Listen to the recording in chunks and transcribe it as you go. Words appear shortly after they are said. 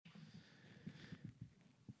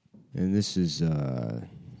And this is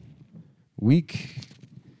week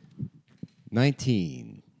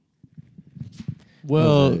 19.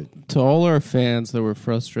 Well, to all our fans that were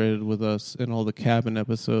frustrated with us in all the cabin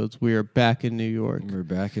episodes, we are back in New York. We're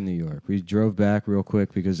back in New York. We drove back real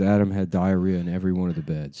quick because Adam had diarrhea in every one of the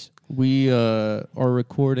beds. We are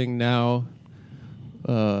recording now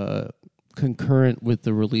concurrent with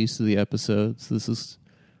the release of the episodes. This is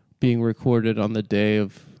being recorded on the day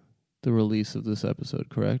of the release of this episode,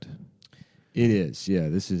 correct? It is, yeah.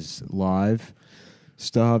 This is live.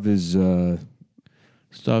 Stav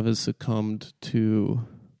has succumbed to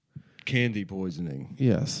candy poisoning.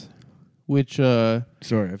 Yes. Which sorry,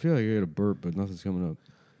 I feel like I got a burp, but nothing's coming up.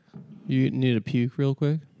 You need a puke real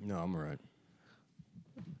quick? No, I'm all right.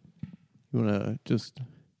 You want to just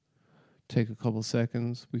take a couple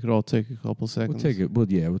seconds? We could all take a couple seconds. We'll take a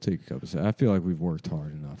couple seconds. I feel like we've worked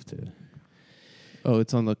hard enough to. Oh,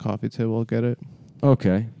 it's on the coffee table. I'll get it.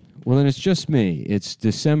 Okay. Well, then it's just me. It's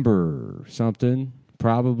December something,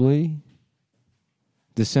 probably.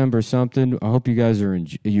 December something. I hope you guys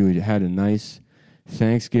you had a nice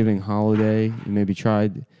Thanksgiving holiday. You maybe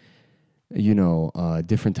tried, a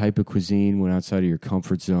different type of cuisine, went outside of your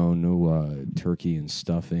comfort zone. No turkey and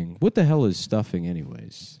stuffing. What the hell is stuffing,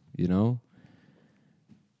 anyways? How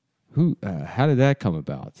did that come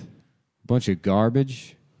about? Bunch of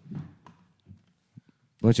garbage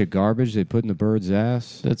they put in the bird's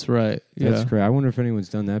ass. That's right. That's crazy. I wonder if anyone's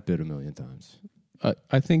done that bit a million times.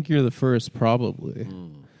 I think you're the first, probably.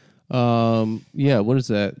 What is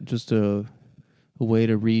that? Just a way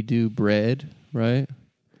to redo bread, right?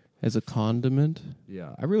 As a condiment?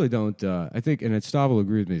 Yeah, I really don't. I think, and Stav will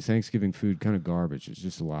agree with me, Thanksgiving food kind of garbage. It's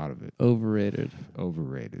just a lot of it. Overrated.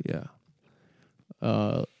 Yeah.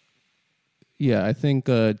 I think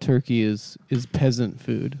turkey is peasant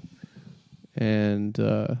food. And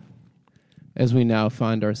as we now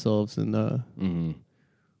find ourselves in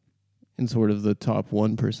in sort of the top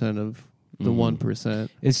 1% of the 1%.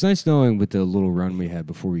 It's nice knowing with the little run we had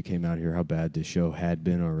before we came out here how bad this show had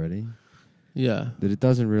been already. Yeah. That it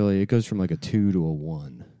doesn't really, it goes from like a 2 to a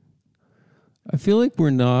 1. I feel like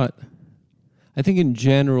we're not, I think in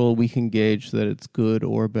general we can gauge that it's good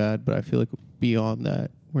or bad, but I feel like beyond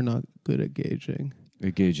that, we're not good at gauging.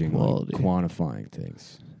 Quality. Like quantifying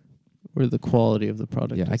things. Or the quality of the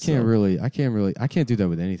product. Yeah, itself. I can't do that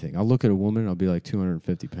with anything. I'll look at a woman, I'll be like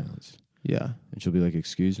 250 pounds. Yeah. And she'll be like,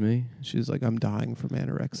 excuse me? She's like, I'm dying from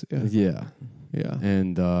anorexia. Yeah. Yeah.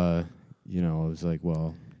 And, I was like,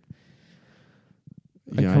 well,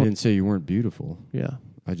 I didn't say you weren't beautiful. Yeah.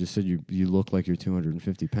 I just said you look like you're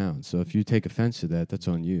 250 pounds. So if you take offense to that, that's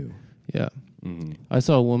on you. Yeah. Mm-hmm. I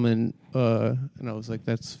saw a woman, and I was like,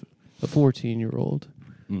 that's a 14-year-old.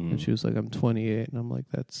 Mm-hmm. And she was like, I'm 28. And I'm like,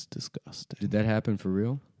 that's disgusting. Did that happen for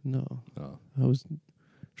real? No. Oh. I was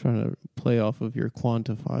trying to play off of your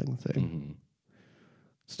quantifying thing.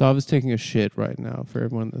 Stav is taking a shit right now for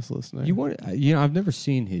everyone that's listening. I've never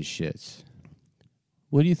seen his shits.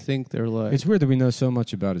 What do you think they're like? It's weird that we know so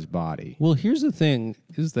much about his body. Well, here's the thing,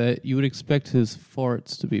 is that you would expect his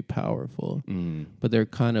farts to be powerful, but they're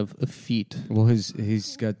kind of effete. Well,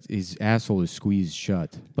 his asshole is squeezed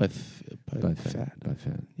shut. By fat. By fat.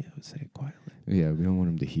 Yeah, I would say it quietly. Yeah, we don't want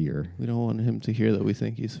him to hear. We don't want him to hear that we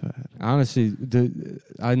think he's fat. Honestly,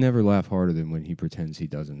 I never laugh harder than when he pretends he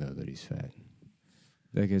doesn't know that he's fat.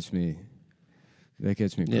 That gets me pretty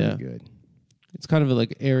good. It's kind of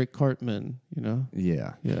like Eric Cartman, Yeah.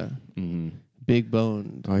 Yeah. Mm-hmm. Big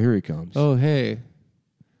boned. Oh, here he comes. Oh, hey.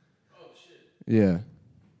 Oh, shit. Yeah.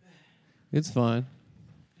 It's fine.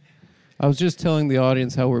 I was just telling the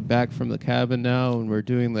audience how we're back from the cabin now and we're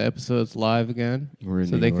doing the episodes live again. We're in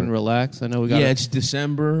so New they York. can relax. I know we got. Yeah, it's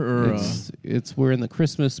December we're in the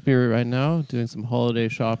Christmas spirit right now, doing some holiday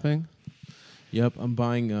shopping. Yep, I'm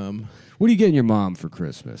buying What are you getting your mom for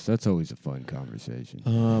Christmas? That's always a fun conversation.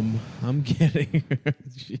 I'm getting her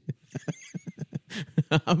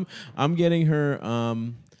I'm getting her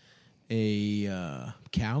a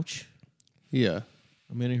couch. Yeah.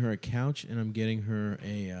 I'm getting her a couch and I'm getting her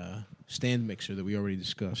a stand mixer that we already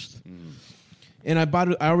discussed. And I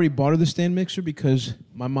already bought her the stand mixer because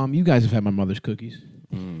my mom, you guys have had my mother's cookies.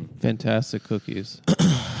 Fantastic cookies.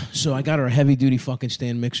 So I got her a heavy-duty fucking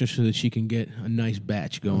stand mixer so that she can get a nice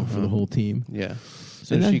batch going for the whole team. Yeah.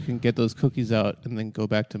 So she can get those cookies out and then go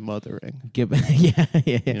back to mothering.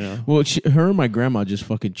 Yeah. Well, her and my grandma just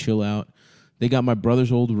fucking chill out. They got my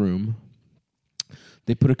brother's old room.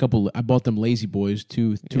 They put I bought them Lazy Boys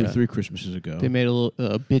two or three Christmases ago. They made a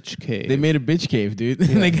little bitch cave. They made a bitch cave, dude.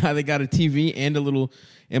 Yeah. they got a TV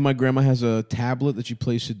and my grandma has a tablet that she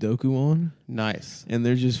plays Sudoku on. Nice. And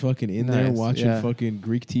they're just fucking in there watching fucking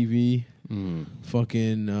Greek TV.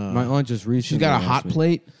 Fucking. My aunt just recently. She's got a hot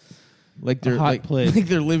plate. Like they're hot plate. like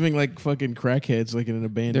they're living like fucking crackheads, like in an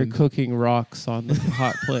abandoned. They're cooking rocks on the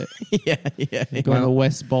hot plate. yeah. Going to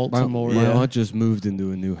West Baltimore. My aunt just moved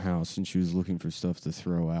into a new house and she was looking for stuff to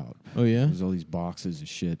throw out. Oh yeah. There's all these boxes of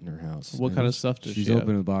shit in her house. What kind of stuff does she's she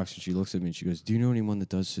opening have? the box and she looks at me and she goes, "Do you know anyone that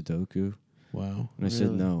does Sudoku?" Wow. And I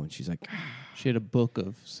said no, and she's like, She had a book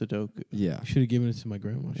of Sudoku. "Yeah." I should have given it to my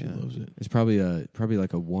grandma. She Yeah. loves it. It's probably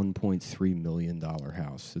like a $1.3 million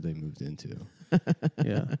house that they moved into.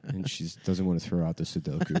 Yeah. And she doesn't want to throw out the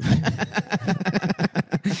Sudoku.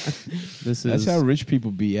 That's how rich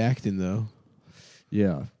people be acting, though.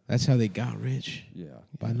 Yeah. That's how they got rich. Yeah.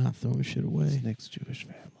 By not throwing shit away. His next Jewish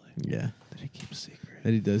family. Yeah. That he keeps secret.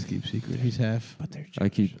 That he does keep secret. He's half. But they're Jewish.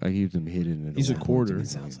 I keep them hidden. At He's a quarter. It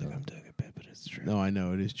sounds like I'm doing a bit, but it's true. No, I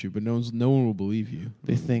know it is true, but no one will believe you.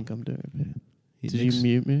 They think I'm doing a bit. Did Nick's- you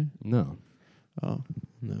mute me? No. Oh.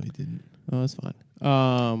 No, he didn't. Oh, that's fine.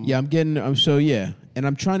 Yeah, I'm getting. And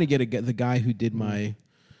I'm trying to get the guy who did my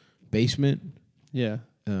basement. Yeah.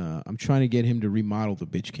 I'm trying to get him to remodel the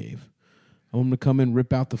bitch cave. I want him to come in,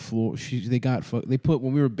 rip out the floor. They put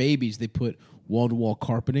when we were babies. They put wall to wall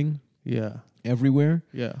carpeting. Yeah. Everywhere.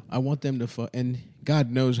 Yeah. I want them to and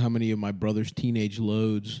God knows how many of my brother's teenage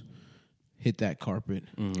loads hit that carpet.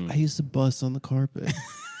 I used to bust on the carpet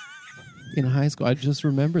in high school. I just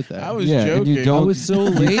remembered that. I was And joking. you don't, I was so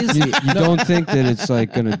lazy. you don't think that it's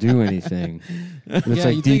like going to do anything. It's Yeah,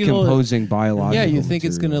 like you think it'll- decomposing biological Yeah, you think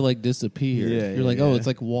it's material. gonna like disappear. Yeah, You're like, yeah. oh, it's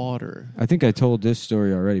like water. I think I told this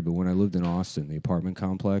story already, but when I lived in Austin, the apartment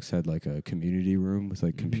complex had like a community room with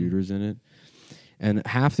like computers in it. And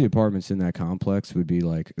half the apartments in that complex would be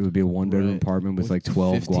like, it would be a one-bedroom Right. apartment with With like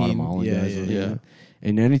 12 15, Guatemalan guys living in yeah. it.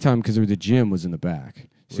 And anytime, because the gym was in the back,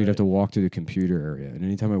 so you'd have Right. to walk to the computer area. And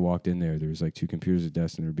anytime I walked in there was like 2 computers at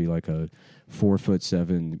desk, and there'd be like a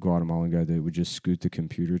 4'7" Guatemalan guy that would just scoot the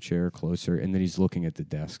computer chair closer, and then he's looking at the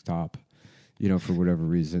desktop, for whatever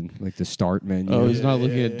reason, like the start menu. Oh, he's Yeah, not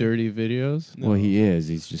looking yeah, at yeah. dirty videos. Well, he is.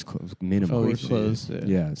 He's just minimum. Oh, he course he closed it.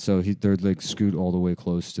 Yeah, so they're like scoot all the way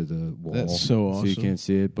close to the wall. That's so you awesome. can't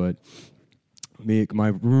see it. But my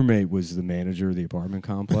roommate was the manager of the apartment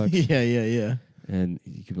complex, yeah. and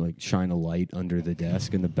you could like shine a light under the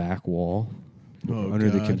desk in the back wall, Oh,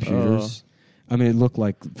 under the God. computers. I mean, it looked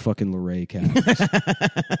like fucking Luray cabins.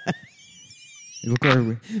 It looked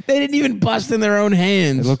like They didn't even bust in their own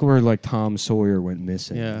hands. it looked where like Tom Sawyer went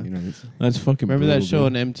missing. Yeah. It's- That's fucking. Remember that brutal, show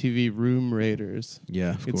dude. on MTV, Room Raiders?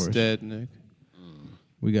 Yeah, of It's course. dead, Nick.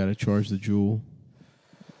 We got to charge the jewel.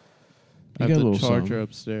 I You got have a the little charger something.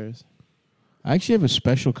 upstairs. I actually have a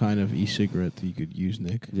special kind of e-cigarette that you could use,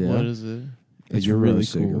 Nick. yeah, What is it? It's Euro really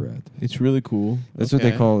cigarette. cool. It's really cool. That's what they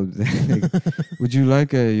Okay. call it. Would you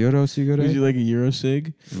like a Euro cigarette? Would you like a Euro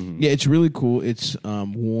cig? Mhm. Yeah, it's really cool. It's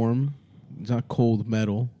warm. It's not cold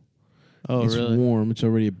metal. Oh, it's really? warm. It's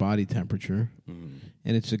already at body temperature, Mhm.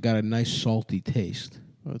 and it's got a nice salty taste.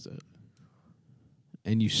 What's it?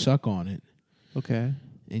 And you suck on it, Okay.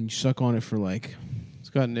 and you suck on it for like It's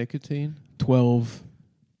got nicotine. 12,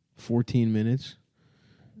 14 minutes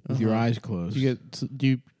with your Uh-huh. eyes closed. Do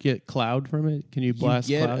you get cloud from it? Can you blast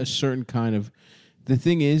you get cloud? a certain kind of. The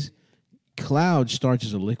thing is, cloud starts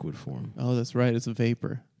as a liquid form. Oh, that's right. It's a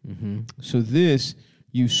vapor. Mm-hmm. So this,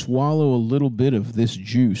 you swallow a little bit of this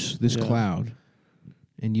juice, this Yeah. cloud,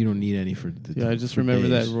 and you don't need any for. The, Yeah, I just for remember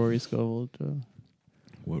days. that Rory Scovel joke.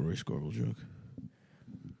 What Roy Scovel joke?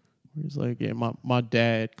 Where he's like, yeah, my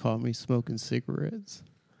dad caught me smoking cigarettes.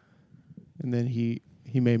 And then he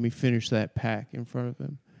made me finish that pack in front of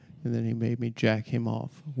him. And then he made me jack him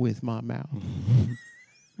off with my mouth.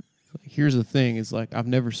 Like, here's the thing, is like I've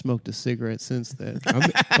never smoked a cigarette since then.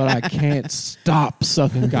 But I can't stop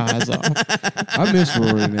sucking guys off. I miss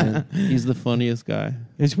Rory, man. He's the funniest guy.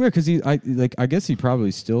 It's weird because I guess he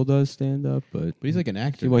probably still does stand up, but But he's like an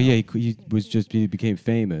actor. well, now. yeah, he became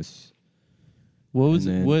famous. What was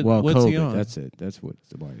And it? then- What, well, what's COVID, he on? That's it. That's why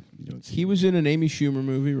you don't see. He was in an Amy Schumer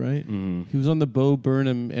movie, right? Mhm. He was on the Bo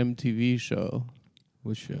Burnham MTV show.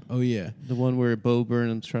 Which show? Oh yeah. The one where Bo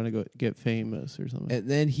Burnham's trying to get famous or something. And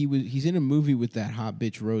then he's in a movie with that hot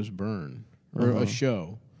bitch Rose Byrne, or Uh-huh. a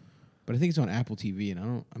show, but I think it's on Apple TV.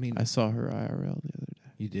 And I saw her IRL the other day.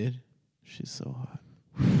 you did. She's so hot.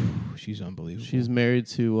 She's unbelievable. She's married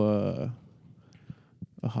to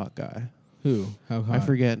a hot guy. who? How hot? I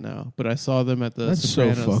forget now, but I saw them at the That's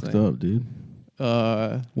so Sopranos fucked thing. up, dude.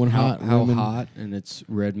 When How women- hot? And it's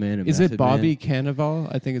Redman and Is it Method Bobby Man. Cannavale?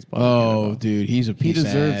 I think it's Bobby Oh, Cannavale. dude, he's a He piece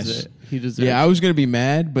deserves of ass. it. He deserves Yeah, I was gonna be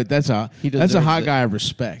mad, but that's a He hot deserves it. guy I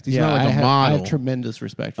respect. He's yeah, not like I a have, I model. have tremendous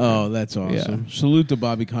respect for Oh, him. that's awesome. Salute to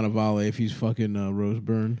Bobby Cannavale if he's fucking Rose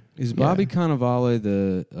Byrne. Is Bobby Cannavale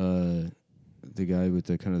the guy with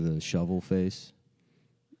the kind of the shovel face.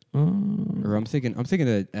 Or I'm thinking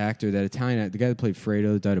that actor, that Italian, the guy that played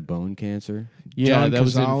Fredo, died of bone cancer. Yeah, John that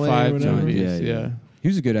was in Cazale or 5 whatever? movies. Yeah. He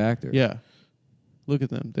was a good actor. Yeah. Look at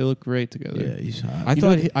them. They look great together. Yeah, he's hot.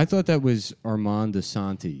 I thought that was Armand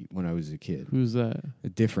DeSanti when I was a kid. Who's that? A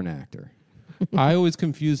different actor. I always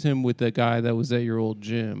confused him with that guy that was at your old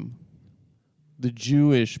gym. The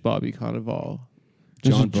Jewish Bobby Cannavale.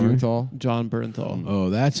 John Bernthal. John Bernthal. Oh,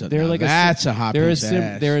 that's a hot they're piece of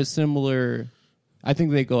ass. They're a similar. I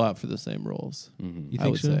think they go out for the same roles. Mm-hmm. You I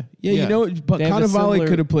think would so? say. Yeah, you know, but They have a Cannavale similar-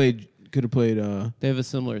 could have played They have a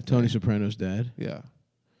similar thing. Tony Soprano's dad. Yeah.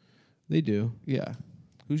 They do. Yeah.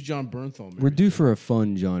 Who's John Bernthal? We're due for a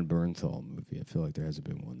fun John Bernthal movie. I feel like there hasn't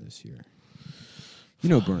been one this year. You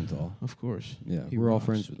know Bernthal. Of course. Yeah, He we're all rocks.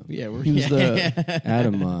 friends with him. Yeah, we're He was the.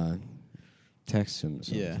 Adam texts him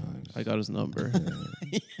Yeah. sometimes. I got his number.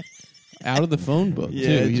 Yeah. Out of the phone book,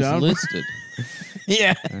 Yeah, too. He's John- listed.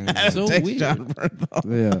 yeah. So Text weird. John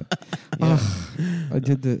Bernthal. Yeah. I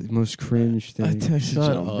did the most cringe thing. I texted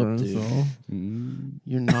Shut John up, dude. Bernthal.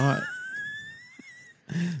 You're not.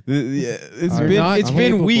 It's I'm been not it's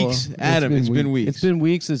been capable. weeks, Adam. It's been weeks. It's been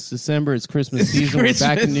weeks. It's December. It's Christmas It's season. We're back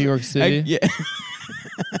in Christmas. New York City. Yeah.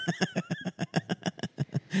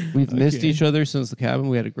 We've missed Okay. each other since the cabin.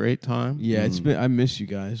 We had a great time. Yeah, it's been. I miss you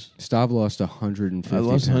guys. Stav lost 150 I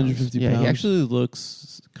lost pounds. 150 Yeah, pounds. he actually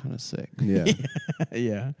looks kind of sick. Yeah.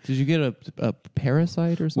 yeah. Did you get a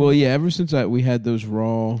parasite or something? Well, yeah. Ever since we had those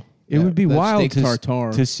raw, It would be that wild steak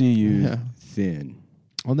tartare. to see you Yeah. thin.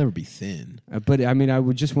 I'll never be thin. But I mean, I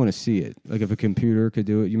would just want to see it. Like if a computer could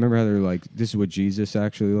do it. You remember how they're like, this is what Jesus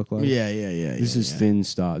actually looked like? Yeah. This is thin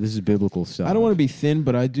stuff. This is biblical stuff. I don't want to be thin,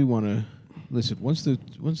 but I do want to. Listen, once the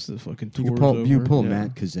fucking tour You pull over,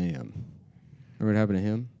 Matt Kazam. Remember what happened to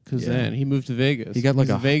him? Kazan. He moved to Vegas. He got like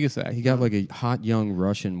He's a Vegas actor. He got like a hot young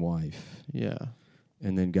Russian wife, Yeah.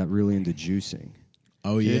 and then got really into juicing.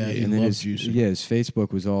 Oh yeah, Did he? he And then loves his juicing. his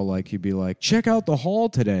Facebook was all like, he'd be like, check out the hall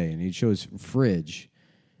today, and he'd show his fridge,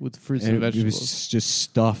 With fruits and and it vegetables. was just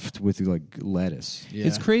stuffed with like lettuce. Yeah.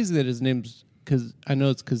 It's crazy that his name's because I know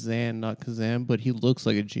it's Kazan, not Kazan, but he looks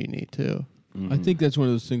like a genie too. I think that's one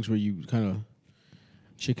of those things where you kind of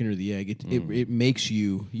chicken or the egg. It makes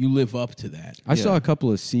you live up to that. I saw Yeah. a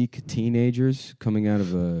couple of Sikh teenagers coming out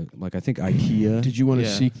of I think IKEA. Did you want to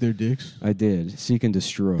Yeah. seek their dicks? I did. Seek and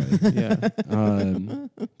destroy. Yeah.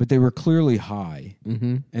 But they were clearly high.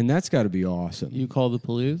 Mm-hmm. And that's got to be awesome. You call the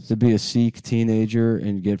police? To be a Sikh teenager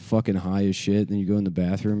and get fucking high as shit, then you go in the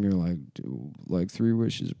bathroom, you're like, dude, like 3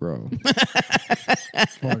 wishes, bro.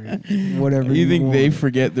 Fucking whatever. You think want. they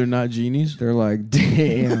forget they're not genies? They're like,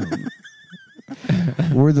 damn.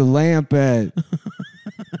 Where the lamp at?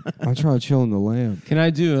 I'll try to chill in the lamp. Can I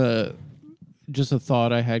do just a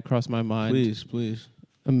thought I had cross my mind Please.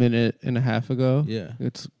 a minute and a half ago? Yeah.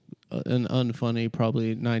 It's an unfunny,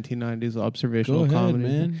 probably 1990s Go observational ahead, comedy.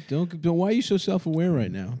 man. Don't. Why are you so self-aware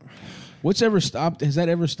right now? What's ever stopped? Has that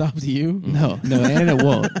ever stopped you? No, and it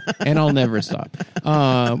won't, and I'll never stop.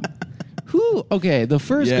 Okay, the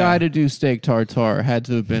first Yeah. guy to do steak tartare had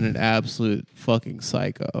to have been an absolute fucking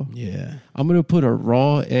psycho. Yeah. I'm gonna put a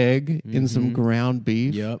raw egg in some ground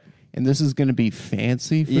beef. Yep. And this is gonna be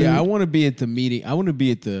fancy food. Yeah, I want to be at the meeting. I want to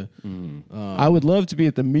be at the I would love to be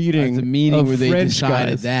at the meeting. where they French decided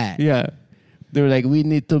guys. that. Yeah, they were like, "We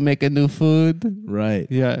need to make a new food." right.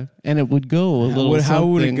 Yeah, and it would go a little. How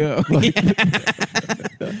would it something go?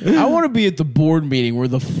 I want to be at the board meeting where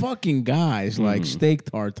the fucking guys like steak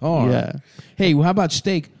tartare. Yeah. Hey, well, how about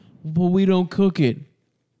steak? Well, we don't cook it.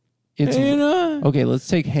 It's okay. Let's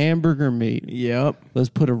take hamburger meat. Yep. Let's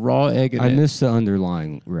put a raw egg in I it. missed the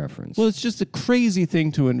underlying reference. Well, it's just a crazy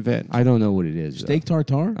thing to invent. I don't know what it is. Steak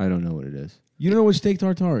tartare? I don't know what it is. You don't know what steak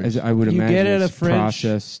tartare is? As I would You imagine get it it's a French-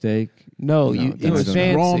 processed steak. no, No, you, no, it's it's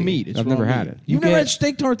fancy. raw meat. It's I've raw never meat. had it. You've You never get- had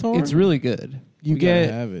steak tartare? It's really good. You We gotta get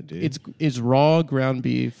have it, dude. it's raw ground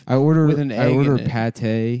beef. I order with an egg in it.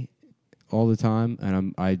 pate all the time,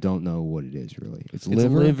 and I don't know what it is really. It's It's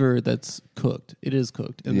liver. liver that's cooked. It is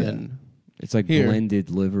cooked, and Yeah. then It's like Here. blended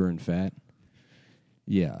liver and fat.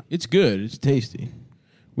 Yeah, It's good. It's tasty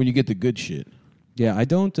when you get the good shit. yeah. I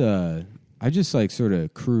don't. I just like sort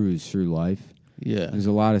of cruise through life. yeah. There's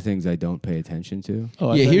a lot of things I don't pay attention to Oh,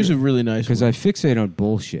 I Yeah, thought here's you- a really nice because one. I fixate on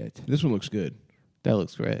bullshit. This one looks good. that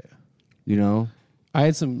looks great. You know, I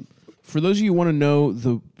had some. For those of you who want to know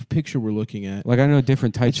the picture we're looking at, like I know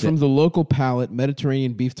different it's types from of the local palate,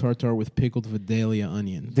 Mediterranean beef tartare with pickled Vidalia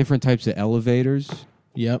onions. different types of elevators.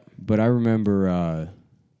 Yep. But I remember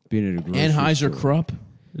being at a grocery Anheuser store. Krupp.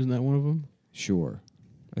 Isn't that one of them? Sure,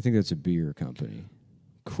 I think that's a beer company.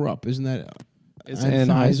 Krupp. Isn't that? It's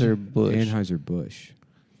Anheuser Busch. Anheuser Busch.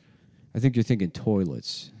 I think you're thinking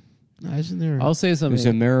toilets. No, isn't there? I'll say something. There's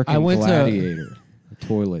American Gladiator.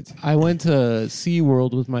 Toilet. I went to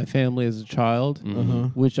SeaWorld with my family as a child,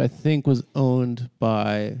 which I think was owned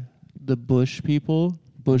by the Bush people,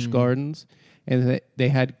 Bush Gardens, and they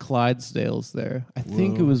had Clydesdales there. I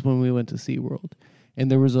think it was when we went to SeaWorld. And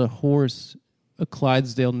there was a horse, a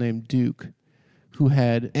Clydesdale named Duke, who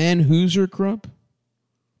had... And Hoosier Krupp?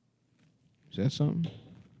 Is that something?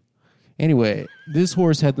 Anyway, this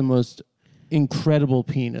horse had the most incredible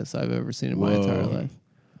penis I've ever seen in my entire life.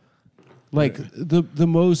 Like, the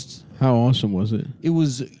most... How awesome was it? It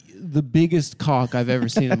was the biggest cock I've ever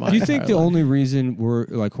seen in my life. Do you think the only reason we're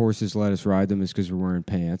like horses let us ride them is because we're wearing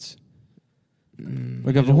pants?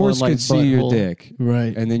 Like if a horse could see your dick,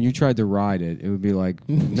 right, and then you tried to ride it, it would be like,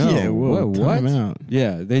 no, yeah, whoa, what? Time out.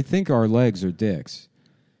 Yeah, they think our legs are dicks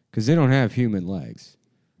because they don't have human legs.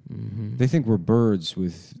 They think we're birds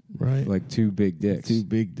with like two big dicks. Two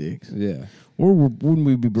big dicks. Yeah. Or wouldn't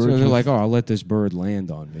we be birds? So they're like, oh, I'll let this bird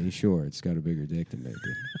land on me. Sure, it's got a bigger dick than me.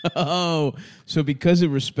 Oh, so because it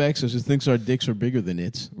respects us, it thinks our dicks are bigger than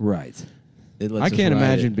its. Right. It lets I us can't ride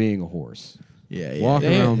imagine it. being a horse. Yeah, Walk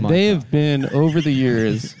around. They have been over the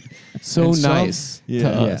years so nice to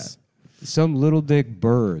us. Some little dick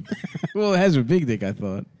bird. Well, it has a big dick, I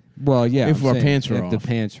thought. Well, yeah. If our pants are if off. the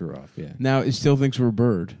pants are off, yeah. Now it still thinks we're a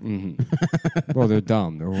bird. Well, they're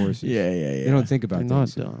dumb. They're horses. Yeah. They don't think about They're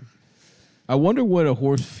things. not dumb. I wonder what a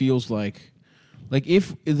horse feels like. Like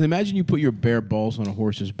if imagine you put your bare balls on a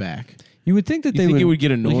horse's back. You would think that You they think would. it would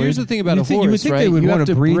get annoyed. Well, here's the thing about a horse, You would think right? they would You want have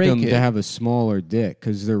to breed break them it. to have a smaller dick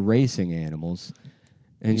because they're racing animals,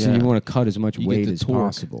 and so Yeah. you want to cut as much You get weight the as torque.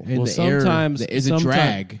 possible. And Well, the air, sometimes- the sometime-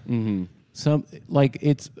 drag.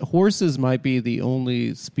 Horses might be the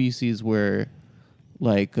only species where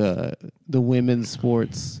the women's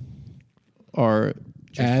sports are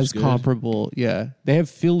as good. comparable. Yeah, they have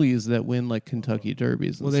fillies that win like Kentucky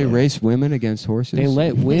Derbies. And Well, they stuff. race women against horses. They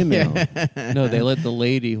let women. No, they let the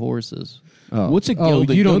lady horses. Oh. What's a Oh,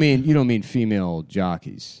 gelded? you don't mean female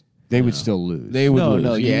jockeys. They would still lose. They would lose.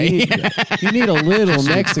 No, Yeah. you need a little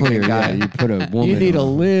Mexican Clear, guy. yeah, you put a woman. You need a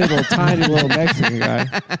on. little tiny little Mexican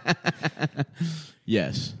guy.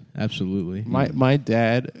 Yes, absolutely. My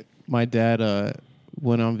dad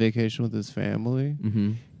went on vacation with his family,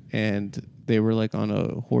 and they were like on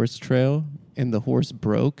a horse trail, and the horse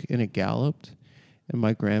broke and it galloped, and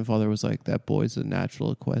my grandfather was like, "That boy's a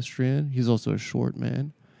natural equestrian. He's also a short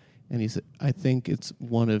man," and he said, "I think it's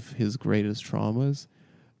one of his greatest traumas."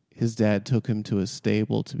 His dad took him to a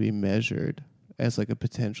stable to be measured as like a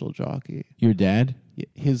potential jockey. Your dad?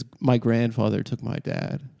 My grandfather took my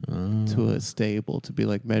dad to a stable to be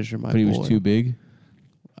like measure my boy. But he was too big?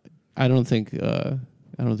 I don't think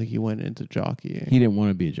he went into jockeying. He didn't want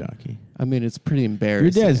to be a jockey. I mean, it's pretty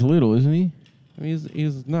embarrassing. Your dad's little, isn't he? I mean,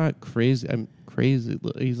 he's not crazy. I'm crazy.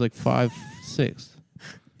 He's like 5'6".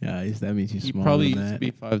 Yeah, that means he's He smaller probably than used that.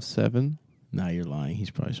 to be 5'7". Nah, you're lying. He's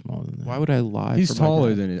probably smaller than that. Why would I lie? He's for my taller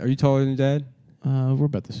dad? than it. Are you taller than Dad? We're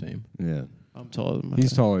about the same. Yeah. I'm taller than my He's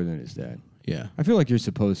dad. taller than his dad. Yeah. I feel like you're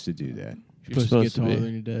supposed to do that. You're supposed to get taller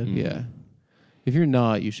than your dad? Yeah. If you're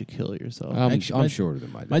not, you should kill yourself. I'm shorter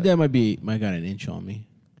than my dad. My dad might got an inch on me.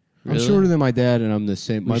 I'm Really? shorter than my dad, and I'm the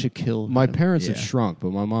same. We should kill My him. parents have Yeah. shrunk,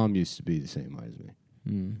 but my mom used to be the same height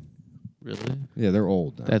as me. Really? Yeah, they're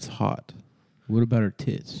old now. That's hot. What about her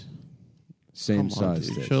tits? Same Come on, size.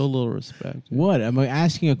 dude. tits. Show a little respect. What? Am I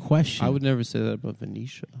asking a question? I would never say that about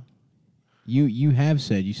Venetia. You have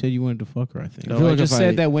said. You said you wanted to fuck her, I think. No, feel I like just if said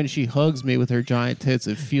I- that when she hugs me with her giant tits,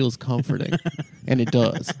 it feels comforting, and it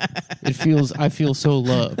does. I feel so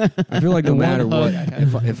loved. I feel like no The one matter what, hug I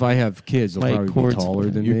had if I have kids, they'll My probably be cords- taller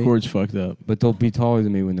than Your me. cord's fucked up. But they'll be taller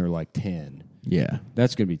than me when they're like 10. Yeah.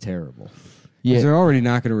 That's going to be terrible. Yeah. 'Cause they're already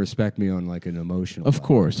not going to respect me on like an emotional Of level.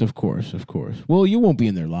 course, of course, of course. Well, you won't be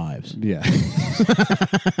in their lives. Yeah.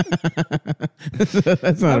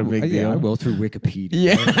 That's not a big deal. Yeah, I will through Wikipedia.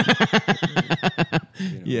 Yeah.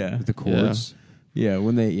 Yeah. With the chords. Yeah,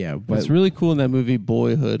 when they But it's really cool in that movie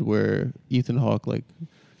Boyhood where Ethan Hawke like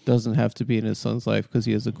doesn't have to be in his son's life because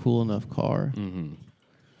he has a cool enough car.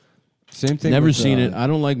 Same thing. never with, seen it. I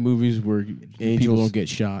don't like movies where people Angels. don't get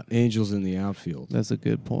shot. Angels in the Outfield. That's a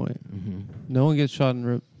good point. No one gets shot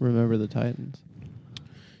in Remember the Titans.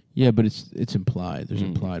 Yeah, but it's implied. There's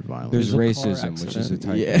implied violence. There's There's a car racism, which is a accident.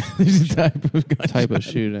 type. yeah, there's a type of gun Type of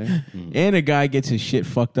shot. shooting. And a guy gets his shit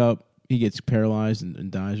fucked up. He gets paralyzed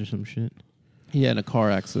and dies or some shit. Yeah, in a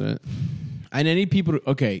car accident. And any people,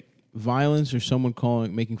 violence or someone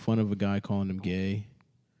making fun of a guy calling him gay.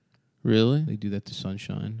 Really? They do that to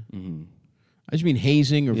Sunshine. Mm-hmm. I just mean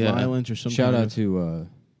hazing or Yeah. violence or something. Shout out to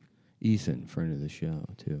Ethan, friend of the show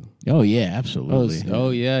too. Oh yeah, absolutely.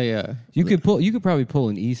 Yeah. You could probably pull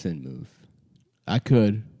an Ethan move. I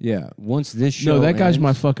could. Yeah. Once this show No, that guy's ends,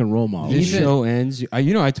 my fucking role model. This show ends.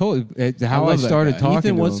 I told how I love that started guy. talking.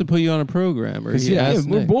 Ethan to wants him. to put you on a program, or he Yeah, asked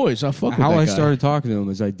we're Nick. boys. I fuck with How that I guy. started talking to him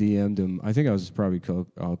is I DM'd him. I think I was probably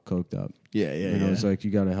all coked up. Yeah, And I was like, "You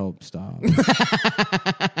got to help stop."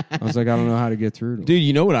 I was like, "I don't know how to get through to him." Dude,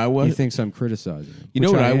 you know what I was? He thinks I'm criticizing him. You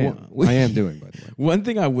know which what I am. want? I am doing, by the way. One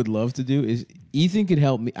thing I would love to do is Ethan could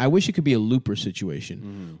help me. I wish it could be a looper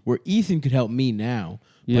situation where Ethan could help me now.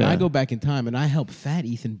 But Yeah. I go back in time and I help fat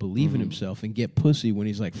Ethan believe in himself and get pussy when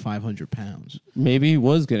he's like 500 pounds. Maybe he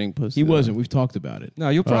was getting pussy. He though. wasn't. We've talked about it. No,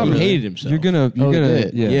 you'll He probably hated himself. You're gonna.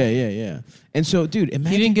 did. Yeah. And so, dude, He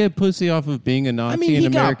imagine. didn't get pussy off of being a Nazi he in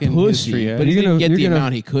got American pussy, history. but he didn't get the you're gonna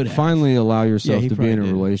amount he could have. Finally, allow yourself he to be in a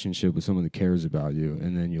probably did. relationship with someone that cares about you,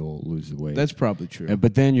 and then you'll lose the weight. That's probably true.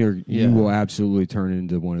 But then you Yeah. will absolutely turn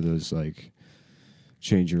into one of those like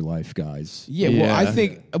change your life guys. Yeah, well, I Yeah.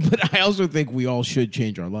 think, but I also think we all should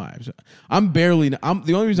change our lives. The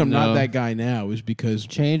only reason I'm not No. that guy now is because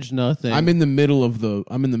Change nothing. I'm in the middle of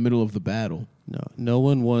the battle. No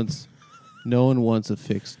one wants a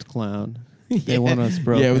fixed clown. They want us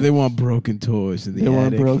broken. Yeah, they want broken toys in the They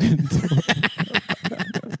want attic. broken.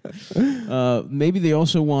 Maybe they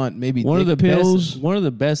also want One of the dick pills. best. One of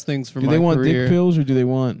the best things for Do my they want career. dick pills or do they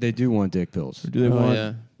want They do want dick pills. do they Oh, want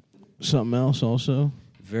yeah. something else also?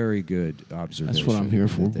 Very good observation. That's what I'm here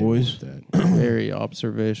for, that they boys. want that. Very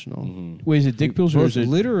observational. Wait, is it dick pills or Both is it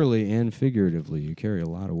literally and figuratively, you carry a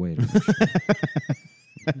lot of weight.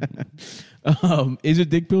 is it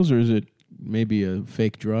dick pills or is it maybe a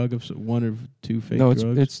fake drug of one or two fake No,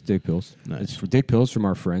 drugs? it's dick pills. Nice. It's for dick pills from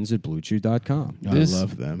our friends at BlueChew.com. I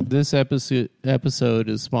love them. This episode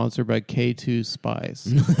is sponsored by K2 Spice.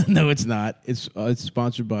 No, it's not. It's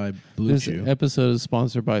sponsored by Blue This Chew. episode is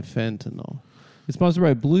sponsored by fentanyl. It's sponsored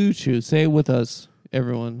by Blue Chew. Say it with us,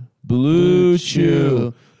 everyone. Blue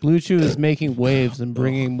Chew. Blue Chew is making waves and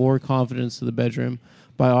bringing more confidence to the bedroom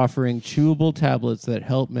by offering chewable tablets that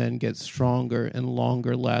help men get stronger and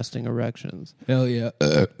longer lasting erections. Hell yeah.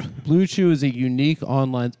 Blue Chew is a unique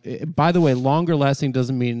online. By the way, longer lasting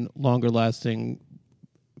doesn't mean longer lasting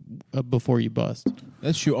before you bust.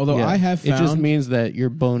 That's true. Although Yeah. I have found, it just means that your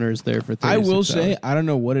boner's there for 36 I will hours. say, I don't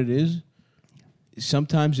know what it is.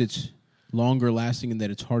 Sometimes it's longer lasting and that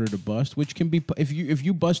it's harder to bust, which can be if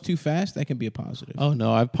you bust too fast, that can be a positive. Oh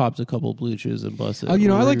no, I've popped a couple Blue Chews and busted. Oh, I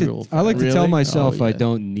like real to tell Really? myself Oh, I yeah.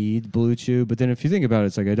 don't need Blue Chew, but then if you think about it,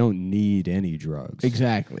 it's like I don't need any drugs.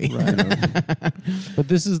 Exactly. But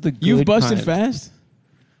this is the good You've busted kind. fast?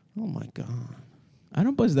 Oh my god, I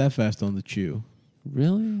don't buzz that fast on the chew.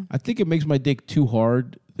 really? I think it makes my dick too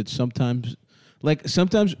hard that sometimes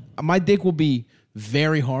my dick will be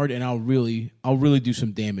very hard and I'll really do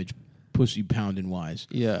some damage pussy pounding wise.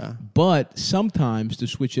 Yeah. But sometimes to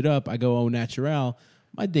switch it up, I go au natural.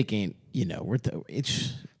 My dick ain't,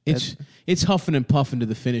 it's huffing and puffing to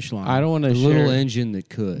the finish line. I don't want to A share. little engine that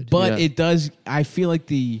could. But Yeah. it does. I feel like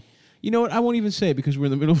you know what? I won't even say it because we're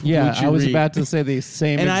in the middle of Yeah, Blue Chew I was read. about to say the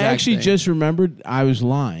same. and I exact actually thing. just remembered I was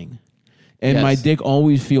lying, and Yes. my dick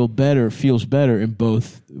always feels better in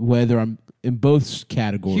both in both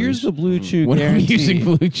categories. Here's the Blue Chew when I'm guarantee. using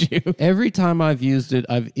Blue Chew. Every time I've used it,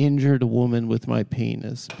 I've injured a woman with my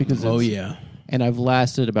penis because. Oh it's- yeah. And I've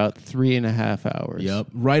lasted about 3.5 hours. Yep.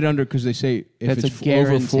 Right under because they say if That's it's a over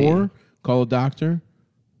guarantee. 4, call a doctor.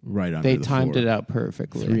 Right under. They the timed 4. it out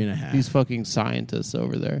perfectly. 3.5. These fucking scientists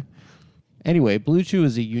over there. Anyway, Blue Chew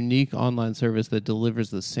is a unique online service that delivers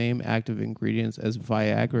the same active ingredients as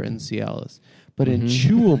Viagra and Cialis, but in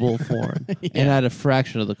chewable form and at a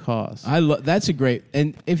fraction of the cost. That's a great.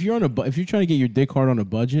 And if you're if you're trying to get your dick hard on a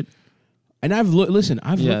budget, and I've looked. Listen,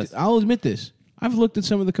 Yes. I'll admit this. I've looked at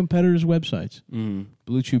some of the competitors' websites.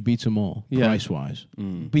 Blue Chew beats them all, Yeah. price wise.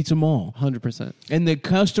 Beats them all, 100%. and the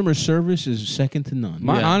customer service is second to none.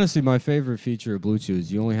 Honestly, my favorite feature of Blue Chew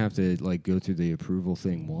is you only have to go through the approval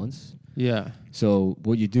thing once. Yeah. So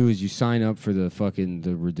what you do is you sign up for the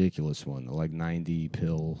ridiculous one, the 90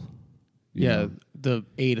 pill. you Yeah. know. The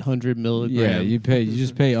 800 milligram. Yeah, you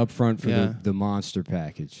just pay up front for Yeah. the monster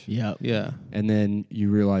package. Yeah, Yeah. And then you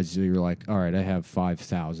realize you're like, all right, I have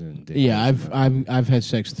 5,000. yeah. I've had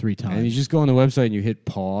sex 3 times. And you just go on the website and you hit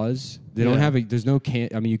pause. They don't Yeah. have there's no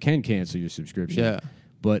you can cancel your subscription. Yeah.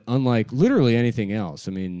 But unlike literally anything else,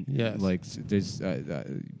 I mean, Yes. like there's,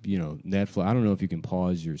 Netflix. I don't know if you can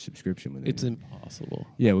pause your subscription with it. It's impossible.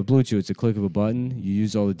 Yeah, with Blue Chew, it's a click of a button. You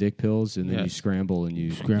use all the dick pills, and then you Yes. scramble and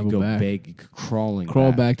you Scramble go back. crawling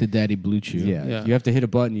Crawl back to Daddy Blue Chew. Yeah, you have to hit a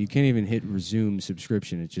button. You can't even hit resume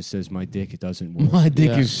subscription. It just says my dick. It doesn't work. My dick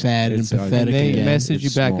Yeah. is sad It's, and pathetic. They again. message you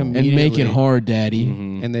It's back small. and immediately. make it hard, Daddy.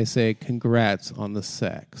 Mhm. And they say, congrats on the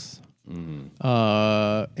sex.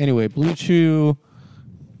 Mhm. Anyway, Blue Chew,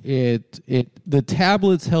 the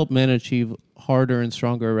tablets help men achieve harder and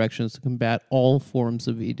stronger erections to combat all forms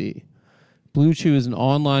of ED. Blue Chew is an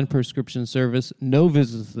online prescription service, no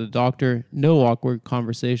visits to the doctor, no awkward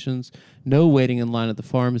conversations, no waiting in line at the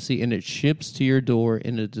pharmacy, and it ships to your door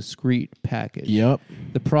in a discreet package. Yep.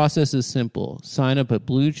 The process is simple. Sign up at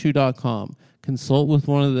bluechew.com, consult with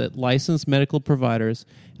one of the licensed medical providers,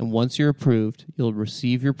 and once you're approved, you'll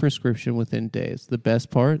receive your prescription within days. The best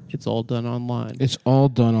part, it's all done online. It's all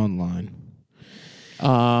done online.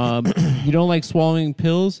 You don't like swallowing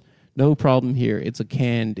pills? No problem here. It's a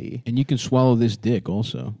candy. And you can swallow this dick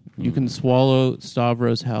also. You can swallow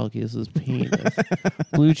Stavros Halkias' penis.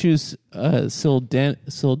 Blue Chew's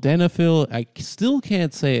sildenafil. I still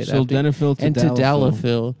can't say it. Sildenafil and tadalafil.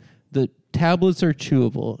 tadalafil. The tablets are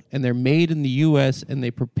chewable, and they're made in the U.S., and they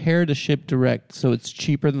prepare to ship direct, so it's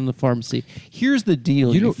cheaper than the pharmacy. Here's the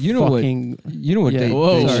deal. You know what? Yeah.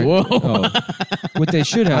 Whoa. What they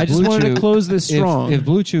should have. I just Blue wanted Chew, to close this strong. If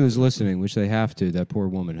Blue Chew is listening, which they have to, that poor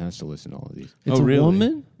woman has to listen to all of these. It's Oh, a really?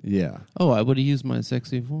 woman? Yeah. Oh, I would have used my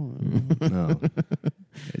sexy form. No.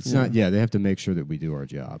 It's not. Yeah, they have to make sure that we do our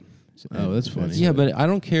job. Oh, that's funny. Yeah, but I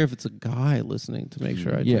don't care if it's a guy listening to make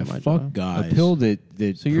sure I Yeah, do my fuck job. guys. A pill that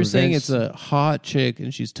So you're saying prevents- it's a hot chick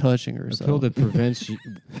and she's touching a herself. pill that prevents you.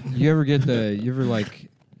 You ever like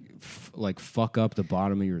fuck up the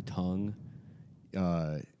bottom of your tongue,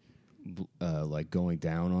 like going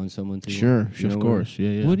down on someone? Sure, You know of what? course.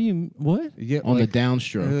 Yeah. What do you what? You get On like, the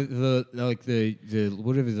downstroke. the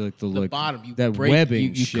whatever the bottom, you that break-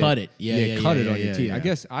 webbing you shit. cut it. Yeah, cut yeah, it on yeah, your teeth. yeah. I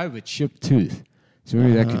guess I have a chipped tooth, so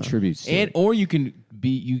maybe that contributes. To it. Or you can be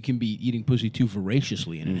eating pussy too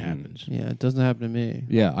voraciously and it happens. Yeah, it doesn't happen to me.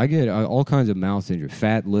 Yeah, I get all kinds of mouth injury,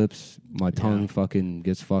 fat lips. My tongue fucking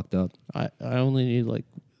gets fucked up. I only need like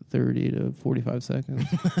 30 to 45 seconds.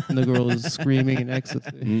 And the girl is screaming in ecstasy.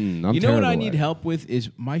 I'm You know what I terrible need at it. help with is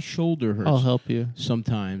my shoulder hurts I'll help you.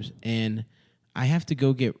 sometimes, and I have to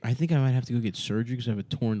go get. I think I might have to go get surgery because I have a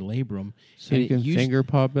torn labrum. So And you can it used- finger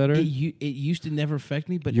pop better? It used to never affect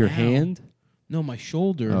me, but Your now- hand? No, my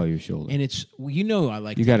shoulder. Oh, your shoulder. And it's I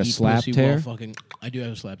like. You to got a eat slap pussy tear? while fucking. I do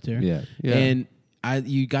have a slap tear. Yeah. Yeah. And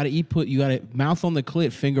you got to You got to mouth on the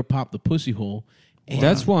clit, finger pop the pussy hole. And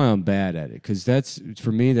That's why I'm bad at it, because that's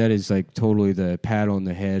for me. That is like totally the pat on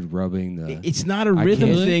the head, rubbing the. It's not a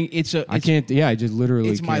rhythm can't- thing. It's a. I can't. Yeah, I just literally.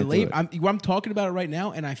 It's my can't do labor. it. I'm talking about it right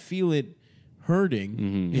now, and I feel it hurting.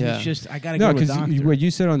 And Yeah. It's just I got to No, go to a because doctor. what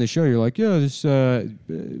you said on the show, you're like, yeah, this.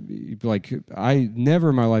 Like I never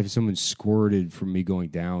in my life has someone squirted from me going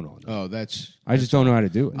down on them. Oh, that's. I just don't know how to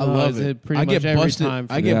do it. I No, love it's it. pretty I much get every busted. time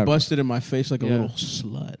for I get that. busted in my face like a Yeah. little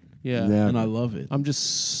slut, Yeah. Yeah. and I love it. I'm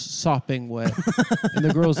just sopping wet. And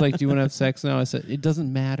the girl's like, do you want to have sex now? I said, it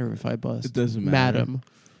doesn't matter if I bust. It doesn't matter. Madam.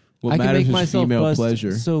 What I can matters make is myself female bust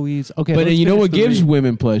pleasure. so easy. Okay, But let's you know finish what the gives read.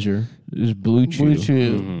 women pleasure is Blue Chew. Blue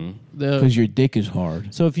Chew. Mhm. Because your dick is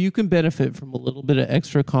hard. So if you can benefit from a little bit of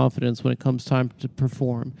extra confidence when it comes time to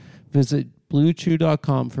perform, visit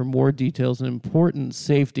bluechew.com for more details and important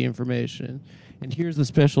safety information. And here's the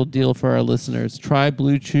special deal for our listeners. Try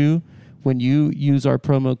Blue Chew when you use our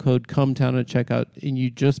promo code CUMTOWN at checkout, and you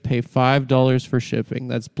just pay $5 for shipping.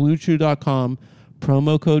 That's bluechew.com,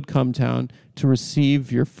 promo code CUMTOWN, to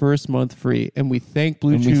receive your first month free. And we thank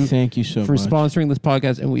Blue And Chew we thank you so for much. sponsoring this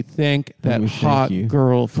podcast, and we thank that we thank hot you.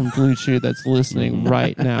 girl from Blue Chew that's listening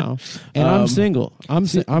right now. And I'm single. I'm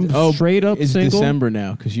straight up It's single. December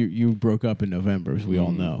now because you broke up in November, as we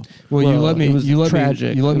all know. Well, you let me. It was You let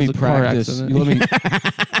tragic. me. You let It me was a car practice. accident. You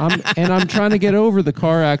let me. I'm trying to get over the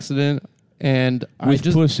car accident, and With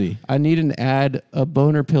pussy. I need a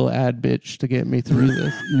boner pill ad bitch to get me through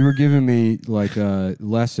this. You were giving me like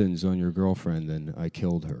lessons on your girlfriend, and I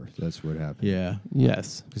killed her. That's what happened. Yeah.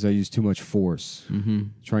 Yes. Because I used too much force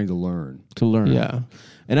trying to learn. To learn. Yeah.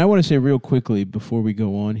 And I want to say real quickly before we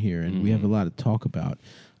go on here, and we have a lot to talk about.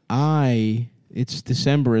 It's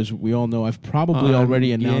December, as we all know. I've probably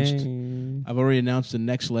already announced. I've already announced the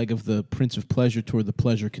next leg of the Prince of Pleasure tour. The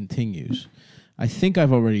Pleasure Continues. I think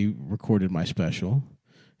I've already recorded my special,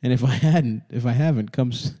 and if I haven't,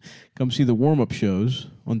 come see the warm-up shows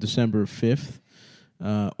on December 5th,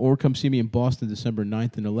 or come see me in Boston December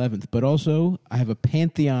 9th and 11th. But also, I have a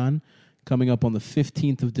Pantheon coming up on the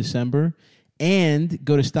 15th of December. And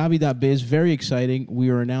go to stavi.biz. Very exciting.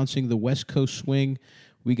 We are announcing the West Coast swing.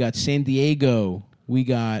 We got San Diego. We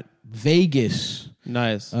got Vegas.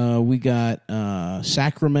 Nice. We got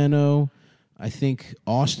Sacramento. I think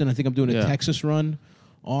Austin. I think I'm doing a Texas run.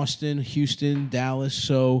 Austin, Houston, Dallas.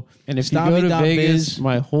 So, and if you go to Vegas,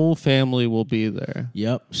 my whole family will be there.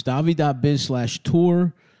 Yep.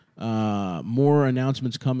 Stavi.biz/tour. More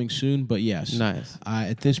announcements coming soon. But yes. Nice.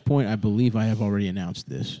 At this point, I believe I have already announced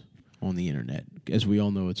this on the internet. As we all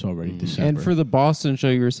know, it's already December. And for the Boston show,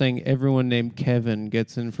 you were saying everyone named Kevin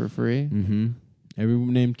gets in for free? Mm-hmm.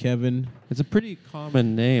 Everyone named Kevin. It's a pretty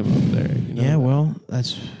common name up there. You know well,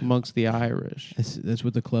 that's amongst the Irish. That's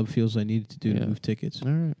what the club feels I needed to do to move tickets. All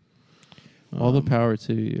right. All the power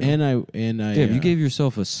to you. And I Damn, you gave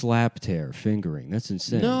yourself a slap tear fingering. That's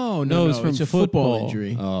insane. No, it's from a football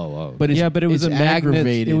injury. Oh. But it was a magnet.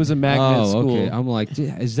 aggravated. It was a magnet school. Okay. I'm like,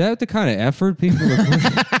 is that the kind of effort people are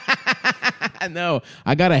pushing? No,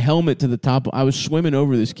 I got a helmet to the top. I was swimming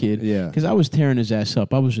over this kid. Yeah. Because I was tearing his ass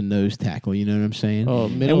up. I was a nose tackle. You know what I'm saying? Oh,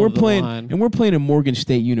 middle of the line. And we're playing at Morgan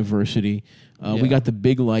State University. We got the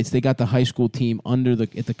big lights. They got the high school team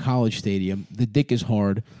at the college stadium. The dick is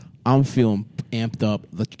hard. I'm feeling amped up.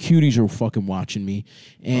 The cuties are fucking watching me,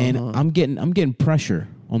 and I'm getting pressure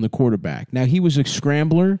on the quarterback. Now he was a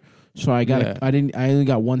scrambler, so I only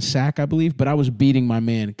got one sack, I believe, but I was beating my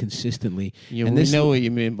man consistently. Yeah, and we know what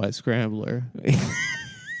you mean by scrambler.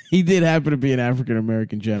 He did happen to be an African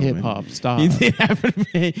American gentleman. Hip hop style. He did happen to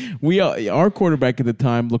be. Our quarterback at the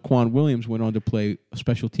time, Laquan Williams, went on to play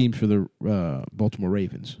special teams for the Baltimore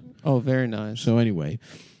Ravens. Oh, very nice. So anyway.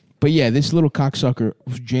 But yeah, this little cocksucker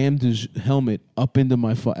jammed his helmet up into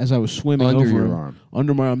my as I was swimming under over your him, arm.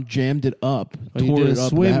 under my arm, jammed it up, you tore did it a up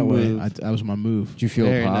swim that way. move. That was my move. Did you feel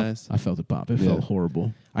very a pop? nice. I felt a pop. It felt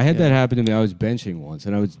horrible. I had that happen to me. I was benching once,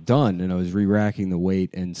 and I was done, and I was re-racking the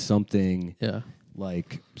weight, and something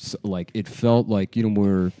like it felt like, you know,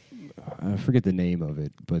 where I forget the name of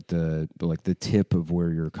it, but like the tip of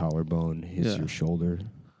where your collarbone hits your shoulder.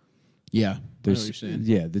 Yeah, there's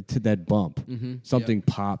that bump. Mm-hmm. Something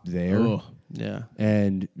popped there. Oh. Yeah,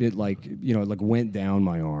 and it went down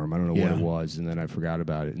my arm. I don't know what it was, and then I forgot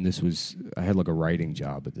about it. And I had like a writing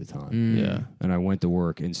job at the time. Yeah, and I went to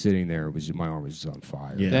work, and sitting there my arm was just on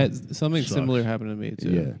fire. Yeah, something similar happened to me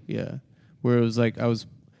too. Yeah, where it was like I was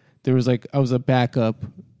a backup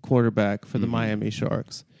quarterback for the Miami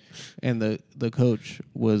Sharks, and the coach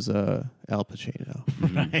was Al Pacino.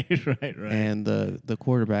 Right. And the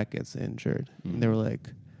quarterback gets injured, and they were like,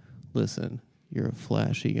 "Listen, you're a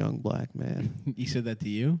flashy young black man." He said that to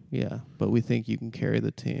you? Yeah, but we think you can carry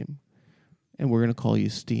the team, and we're gonna call you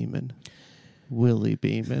Steeman, Willie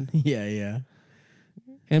Beeman. Yeah.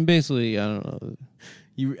 And basically, I don't know.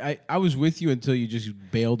 I was with you until you just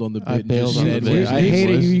bailed on the bit. I bailed on the bit. I hate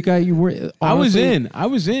it. You were. I was in. I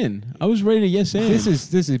was ready to yes and. This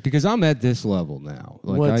is because I'm at this level now.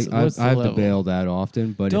 Like I have to bail that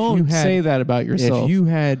often. But don't if you had, say that about yourself. You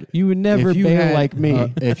would never bail like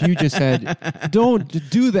me. If you just had, don't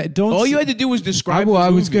do that. Don't. All you had to do was describe. I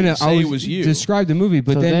was gonna say it was you. Describe the movie,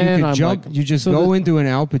 but so then you could I'm jump. Like, you just go into an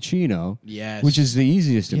Al Pacino, which is the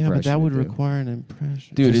easiest impression. Yeah, but that would require an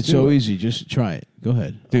impression. Dude, it's so easy. Just try it. Go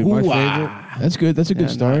ahead. Dude, my favorite. That's good. That's a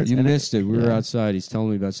good start. You missed it. We were outside. He's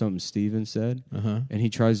telling me about something Steven said. And he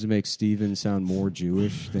tries to make Steven sound more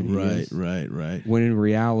Jewish than he is. Right. When in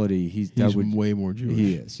reality, he's way more Jewish.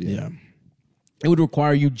 He is, yeah. It would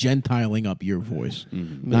require you gentiling up your voice,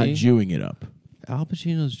 not Jewing it up. Al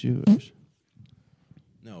Pacino's Jewish.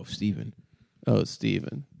 No, Steven. Oh,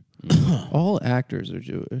 Steven. All actors are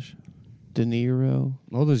Jewish. De Niro.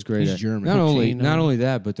 All those great. He's German. Not only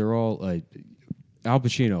that, but they're all like Al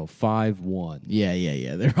Pacino 5'1".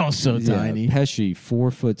 Yeah. They're all so tiny. Pesci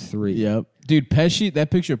 4'3". Yep. Dude, Pesci.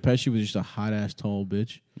 That picture of Pesci was just a hot ass tall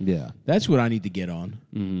bitch. Yeah. That's what I need to get on.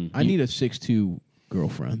 Mm-hmm. I need a 6'2"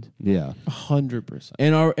 girlfriend. Yeah. 100%.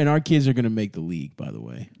 And our kids are gonna make the league, by the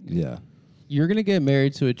way. Yeah. You're gonna get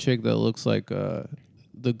married to a chick that looks like the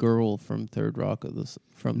girl from Third Rock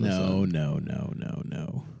from the Sun.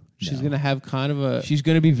 No. She's gonna have kind of a. She's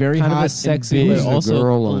gonna be very kind hot, of a sexy, and but also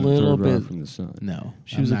girl a Third little Rock bit from the Sun. No,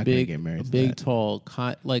 she was a big, that. tall,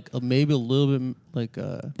 maybe a little bit like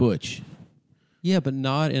a butch. Yeah, but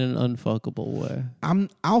not in an unfuckable way.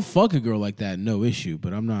 I'll fuck a girl like that, no issue.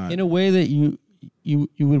 But I'm not in a way that you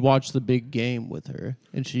would watch the big game with her,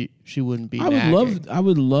 and she wouldn't be. I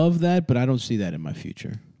would love that, but I don't see that in my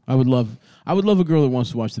future. I would love a girl that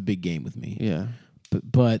wants to watch the big game with me. Yeah,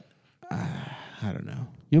 but I don't know.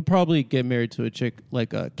 You'll probably get married to a chick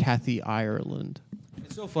like Kathy Ireland.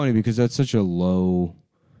 It's so funny because that's such a low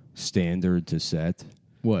standard to set.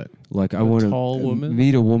 What? Like I want tall to woman?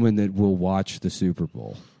 meet a woman that will watch the Super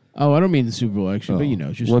Bowl. Oh, I don't mean the Super Bowl actually,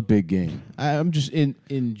 but just what big game? I'm just in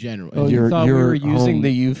general. Oh, You're- you thought we you're were using home-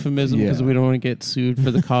 the euphemism because Yeah. we don't want to get sued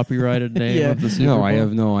for the copyrighted name Yeah. of the Super Bowl? No, I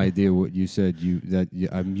have no idea what you said.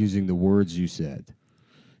 I'm using the words you said.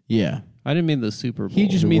 Yeah, I didn't mean the Super Bowl. he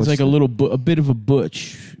just means What's like a bit of a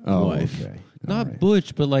butch wife. Okay. Not All right.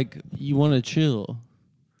 butch, but like you want to chill.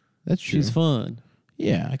 That's true. She's fun.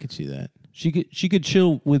 Yeah, I could see that. She could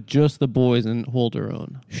chill with just the boys and hold her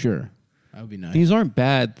own. Sure, that would be nice. These aren't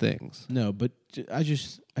bad things. No, but I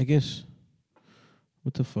guess,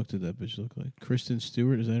 what the fuck did that bitch look like? Kristen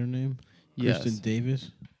Stewart, is that her name? Yes. Kristen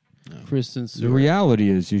Davis? No. Kristen The Stewart. reality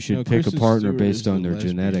is you should No, pick Kristen a partner Stewart based is on the their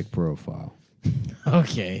lesbian. genetic profile.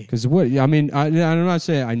 Okay. Because I'm not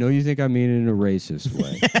saying, I know you think I mean it in a racist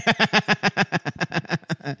way.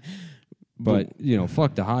 But,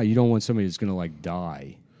 fuck the high. You don't want somebody that's going to, like,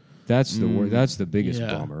 die. That's the word. That's the biggest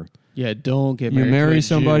Yeah. bummer. Yeah, don't get You married. to marry a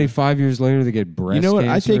somebody Jew. 5 years later, they get breast You know what?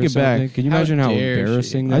 I cancer take or it back. something. Can you How imagine how dare she?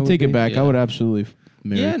 embarrassing that I would take it be? back. Yeah. I would absolutely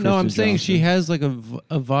marry Yeah, no, I'm Kristen saying Johnson. she has like a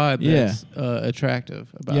vibe Yeah. that's attractive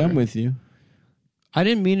about Yeah, her. I'm with you. I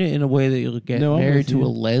didn't mean it in a way that you'll get No, I'm married with to you. a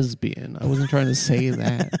lesbian. I wasn't trying to say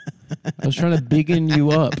that. I was trying to biggin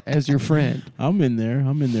you up as your friend. I'm in there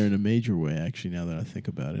in a major way, actually, now that I think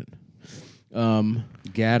about it.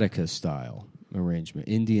 Gattaca style arrangement.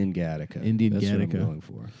 Indian Gattaca. Indian That's what I'm Gattaca. going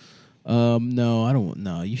for. No, I don't.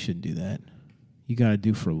 No, you shouldn't do that. You got to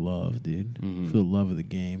do for love, dude. Mhm. For the love of the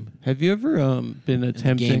game. Have you ever been And the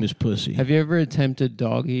attempting? game is pussy. Have you ever attempted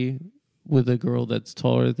doggy with a girl that's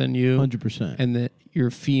taller than you, 100%. and that your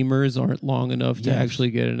femurs aren't long enough to Yes.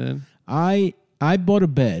 actually get it in? I bought a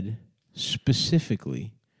bed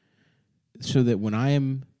specifically so that when I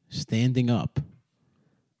am standing up,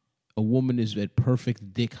 a woman is at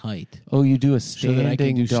perfect dick height, Oh, you do a so standing that I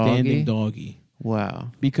can do doggy? standing doggy. Wow.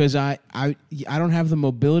 Because I don't have the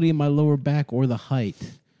mobility in my lower back or the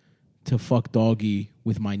height to fuck doggy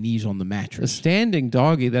with my knees on the A mattress. standing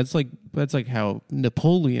doggy. That's like how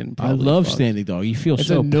Napoleon. I Probably love fucked. way. You feel It's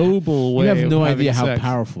so a noble way. You have of no having idea how sex.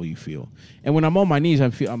 powerful you feel. And when I'm on my knees,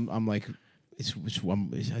 I'm like, I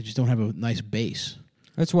just don't have a nice base.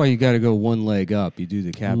 That's why you got to go one leg up. You do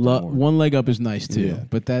the Captain Morgan. One leg up is nice too, Yeah.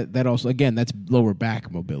 but that also again that's lower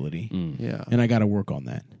back mobility, Yeah. and I got to work on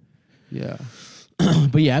that. Yeah.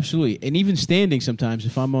 But yeah, absolutely. And even standing sometimes,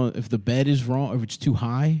 if the bed is wrong, if it's too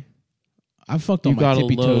high, I've fucked on You my got a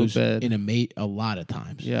tippy low toes bed. in a lot of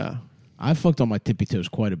times. Yeah. I've fucked on my tippy toes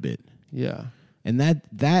quite a bit, Yeah. and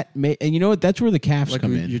and you know what? That's where the calves Like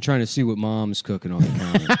come you're in. trying to see what mom's cooking on the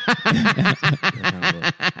counter. That kind of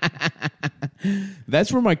look.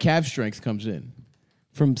 That's where my calf strength comes in.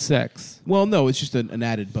 From sex. Well, no, it's just an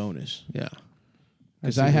added bonus Yeah.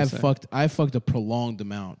 because see what you're saying. I fucked a prolonged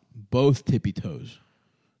amount, both tippy toes.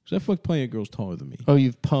 Because I fucked plenty of girls taller than me. Oh,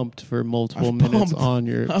 you've pumped for multiple I've minutes pumped. on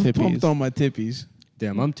your I've tippies. pumped on my tippies.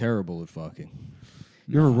 Damn, I'm terrible at fucking.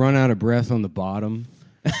 You ever run out of breath on the bottom?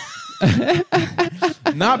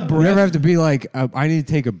 Not You breath. ever have to be like, I need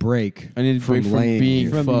to take a break. I need to break from laying being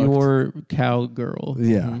here. from fucked. your cowgirl.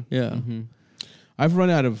 Yeah. Yeah. I've run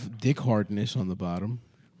out of dick hardness on the bottom.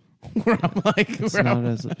 Where I'm like, It's not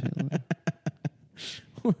as appealing.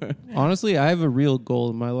 Honestly, I have a real goal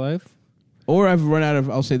in my life. or I've run out of,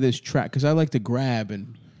 I'll say this, track, because I like to grab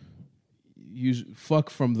and fuck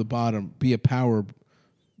from the bottom, be a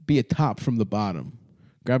top from the bottom.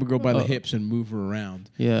 Grab a girl by the hips and move her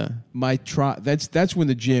around. Yeah. That's when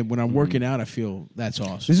the gym, when I'm working out, I feel that's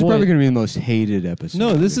awesome. This is Boy. probably going to be the most hated episode.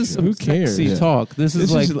 No, of this the is show. some Who cares? sexy Yeah. talk. This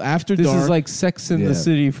is like after this dark. is like Sex in Yeah. the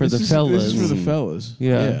City for the fellas. This is for the fellas.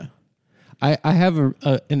 Yeah. I have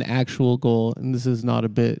an actual goal, and this is not a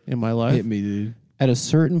bit in my life. Hit me, dude. At a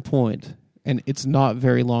certain point, and it's not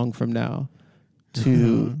very long from now,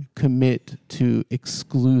 to commit to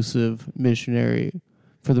exclusive missionary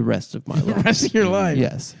for the rest of my The life. rest of your life.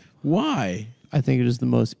 Yes. Why? I think it is the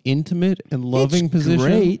most intimate and loving It's position.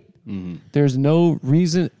 great. There's no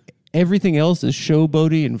reason. Everything else is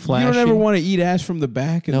showboaty and flashy. You don't ever want to eat ass from the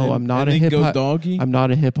back? And No, then, I'm not and a then hip go hop doggy. I'm not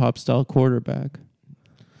a hip hop style quarterback.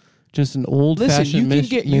 Just an old Listen, fashioned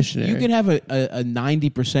missionary. you can have a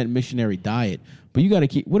 90% missionary diet, but you got to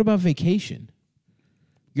keep. What about vacation?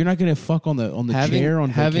 You're not going to fuck on the chair on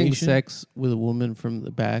having vacation. sex with a woman from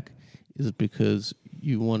the back is because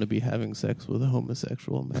you want to be having sex with a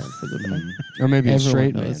homosexual man for the back. Or maybe a Everyone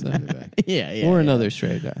straight knows man. that. in the back. yeah, Or yeah. another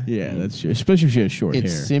straight guy. Yeah, that's true. Especially if she has short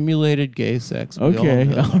It's hair. simulated gay sex. we all Okay,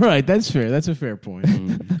 know. all right, that's fair. That's a fair point.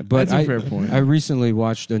 But That's a fair point. I recently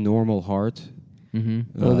watched A Normal Heart.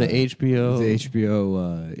 Mm-hmm. Oh, the HBO. The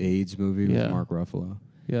HBO AIDS movie Yeah. with Mark Ruffalo.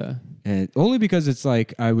 Yeah. And only because it's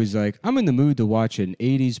like I was like, I'm in the mood to watch an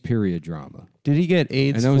 80s period drama. Did he get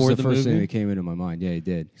AIDS And that was for the first thing movie? that came into my mind. Yeah, he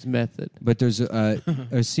did. His method. But there's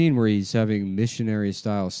a scene where he's having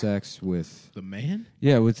missionary-style sex with... The man?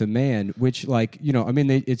 Yeah, with the man, which, like, you know, I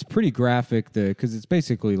mean, it's pretty graphic, because it's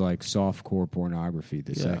basically like softcore pornography,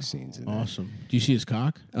 the sex scenes in there. Awesome. Do you see his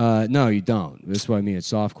cock? No, you don't. That's what I mean,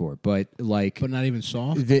 it's softcore. But, like... But not even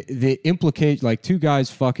soft? The implicate, like, two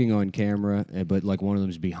guys fucking on camera, but, like, one of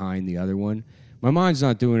them's behind the other one. My mind's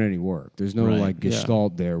not doing any work. There's no, like,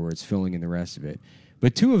 gestalt there where it's filling in the rest of it.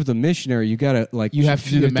 But two of the missionary, you gotta like you have to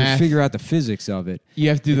do the math. To figure out the physics of it. You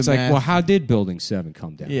have to do it's the like, math. well, how did Building 7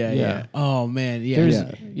 come down? Yeah. Oh man, There's,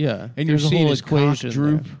 And There's you're a seeing whole his cock equation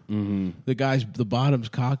droop. Mm-hmm. The bottom's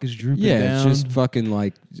cock is drooping Yeah, down. it's just fucking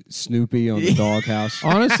like Snoopy on the doghouse.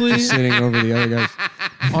 Honestly, sitting over the other guys.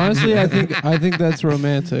 honestly, I think that's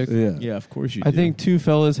romantic. yeah, of course you do. I think two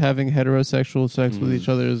fellas having heterosexual sex with each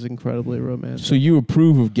other is incredibly romantic. So you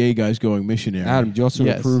approve of gay guys going missionary? Adam, do you also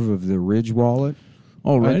Yes. approve of the Ridge wallet?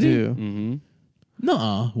 Already? I do. Mm-hmm.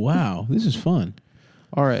 Nuh-uh. Wow, this is fun.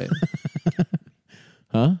 All right.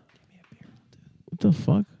 Huh? What the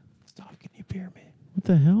fuck? Stop getting a beer, man. What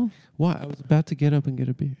the hell? What? I was about to get up and get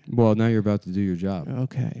a beer. Well, now you're about to do your job.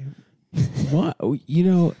 Okay. What? You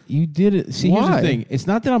know, you did it. See, here's Why? the thing. It's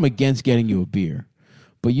not that I'm against getting you a beer,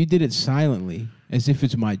 but you did it silently, as if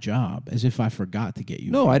it's my job, as if I forgot to get you.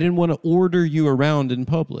 No, I didn't want to order you around in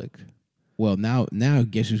public. Well, now,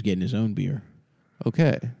 guess who's getting his own beer?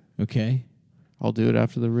 Okay. Okay. I'll do it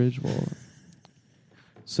after the Ridge Wallet.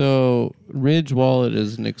 So, Ridge Wallet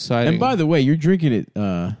is an exciting... And by the way, you're drinking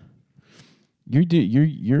it.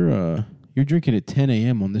 You're drinking at 10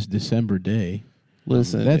 a.m. on this December day.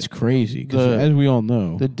 Listen, That's crazy. Because as we all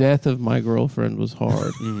know, the death of my girlfriend was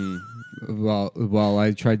hard. While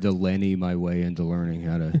I tried to Lenny my way into learning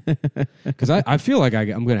how to... Because I feel like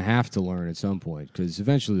I'm going to have to learn at some point, because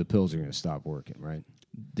eventually the pills are going to stop working, right?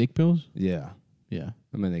 dick pills. Yeah. Yeah.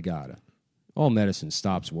 I mean, they gotta. All medicine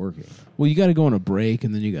stops working. Well, you got to go on a break,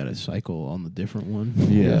 and then you got to cycle on the different one.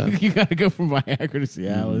 Yeah. You got to go from Viagra to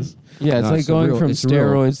Cialis. Yeah, it's No, like it's a going real- from it's a real-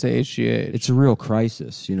 steroids to HGH. It's a real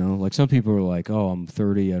crisis, you know? Like, some people are like, oh, I'm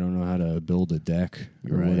 30, I don't know how to build a deck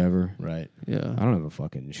or Right. whatever. Right. yeah. I don't have a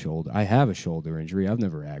fucking shoulder. I have a shoulder injury. I've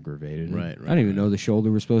never aggravated it. Right, I didn't even know the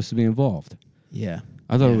shoulder was supposed to be involved. Yeah.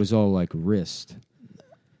 I thought Yeah. it was all like wrist.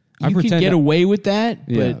 You can pretend get I- away with that,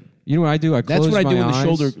 Yeah. but You know what I do? I that's close what I my do when the eyes,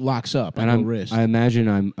 shoulder locks up on and the wrist. I imagine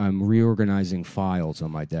I'm reorganizing files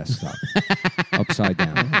on my desktop upside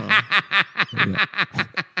down. Yeah.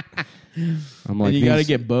 I'm like, and you got to these-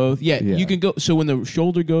 get both. Yeah, Yeah. you can go. So when the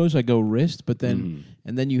shoulder goes, I go wrist, but then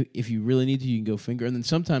and then you, if you really need to, you can go finger, and then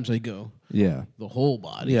sometimes I go yeah. the whole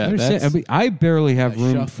body. Yeah. I understand. that's- I mean, I barely have I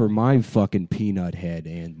room shuffle. for my fucking peanut head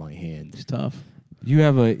and my hand. It's tough. You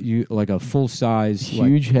have a full size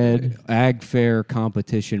Huge head. ag fair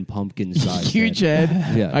competition pumpkin size Huge head.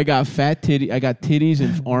 Yeah. I got fat titty. I got titties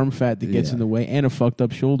and arm fat that gets Yeah. in the way, and a fucked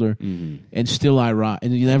up shoulder. Mhm. And still I rot.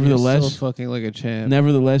 And You're nevertheless, still fucking like a champ.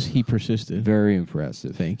 nevertheless, he persisted. Very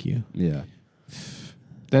impressive. Thank you. Yeah.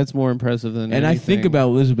 That's more impressive than And I anything, think about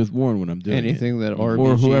Elizabeth Warren when I'm doing anything that Or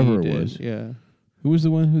RBG whoever it did. was. Yeah. it. Who was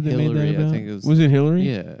the one who they made Hillary, that I about? think it was it Hillary?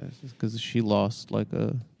 Yeah, because she lost like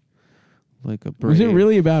a Was brave. it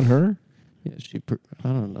really about her? Yeah, I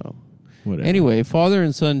don't know. Whatever. Anyway, father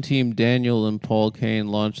and son team Daniel and Paul Kane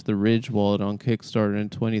launched the Ridge Wallet on Kickstarter in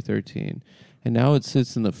 2013, and now it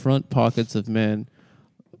sits in the front pockets of men,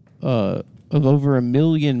 of over 1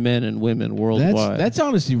 million men and women worldwide. That's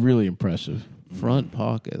honestly really impressive. front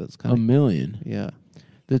pocket. That's kind 1 of million. yeah.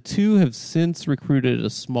 The two have since recruited a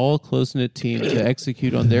small, close-knit team to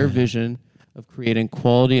execute on their vision of creating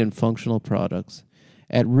quality and functional products.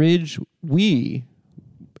 At Ridge,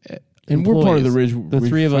 And we're part of the employees, Ridge. the Ridge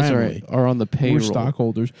three of us family. are on the payroll. We're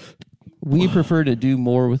stockholders. We prefer to do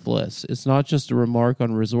more with less. It's not just a remark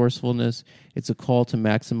on resourcefulness. It's a call to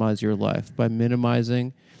maximize your life by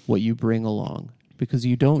minimizing what you bring along, because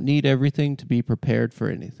you don't need everything to be prepared for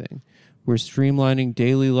anything. We're streamlining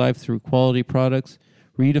daily life through quality products,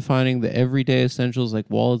 redefining the everyday essentials like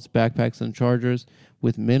wallets, backpacks, and chargers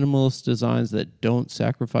with minimalist designs that don't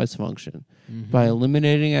sacrifice function. By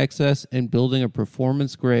eliminating excess and building a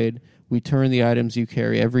performance grade, we turn the items you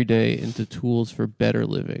carry every day into tools for better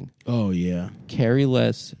living. Oh, yeah. Carry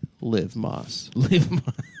less, live Moss.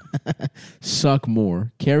 Suck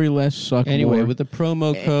more. Carry less, suck Anyway, more. with the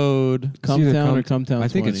promo code, Come either Town or Come Town I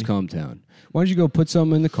think 20. it's Come Town. Why don't you go put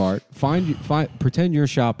something in the cart? Pretend you're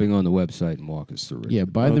shopping on the website and walk us through it. Yeah,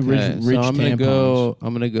 buy the Ridge so I'm gonna tampons.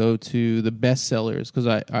 I'm gonna go to the best sellers because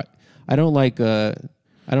I don't like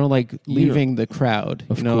leaving the crowd.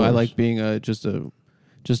 Of I course. like being just a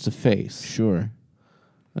just a face. Sure.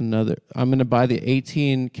 I'm going to buy the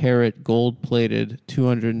 18-karat gold-plated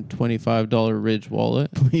 $225 Ridge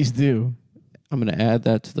wallet. Please do. I'm going to add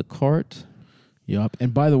that to the cart. Yup.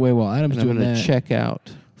 And by the way, while Adam's and I'm doing going that, to check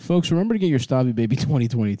out. folks, remember to get your Stabby Baby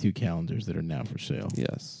 2022 calendars that are now for sale.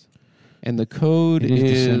 Yes. And the code It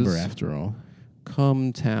is December after all.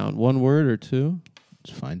 Come Town. One word or two?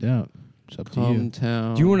 Let's find out. It's up to you. Come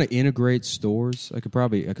Town. Do you want to integrate stores? I could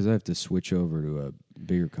probably, because I have to switch over to a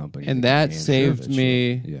bigger company. And that saved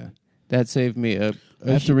me. Yeah. That saved me a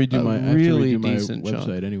I have to redo my really my decent website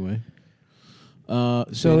chunk. anyway.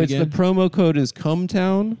 So it's the promo code is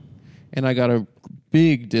ComeTown, and I got a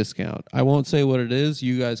big discount. I won't say what it is.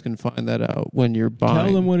 You guys can find that out when you're buying.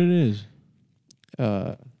 Tell them what it is.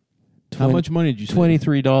 How much money did you say?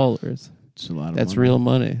 $23. It's a lot of That's money. real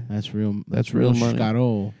money. That's real. That's real money.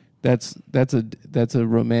 Scarol. That's a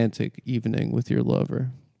romantic evening with your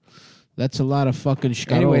lover. That's a lot of fucking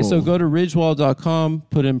scarol. Anyway, so go to ridgewall.com,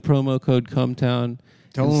 put in promo code ComeTown.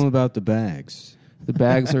 Tell them about the bags. The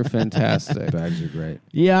bags are fantastic. The bags are great.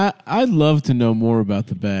 Yeah, I'd love to know more about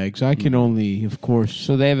the bags. I can only, of course.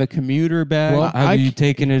 So they have a commuter bag. Well, have you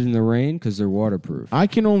taken it in the rain? Because they're waterproof. I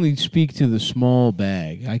can only speak to the small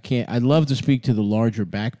bag. I can't. I'd love to speak to the larger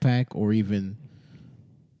backpack or even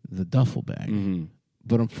the duffel bag. Mm-hmm.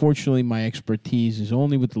 But unfortunately, my expertise is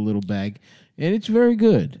only with the little bag, and it's very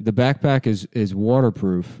good. The backpack is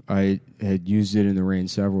waterproof. I had used it in the rain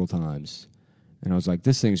several times. And I was like,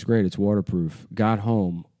 this thing's great. It's waterproof. Got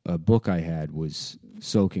home, a book I had was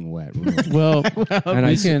soaking wet. Well,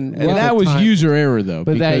 and that was user error, though,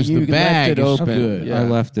 but because you the bag left it is open. good. Yeah. I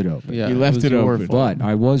left it open. Yeah, You left it your open. fault. But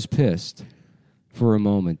I was pissed for a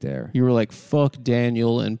moment there. You were like, fuck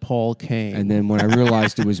Daniel and Paul Kane. And then when I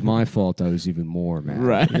realized it was my fault, I was even more mad.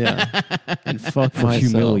 Right. Yeah. And fuck For myself.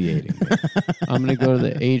 humiliating me. I'm going to go to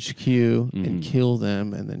the HQ and kill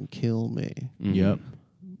them and then kill me. Mhm. Yep.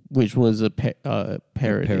 Which was a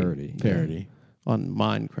parody. Parody. On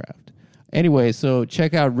Minecraft. Anyway, so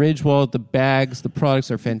check out Ridgewall. The bags, the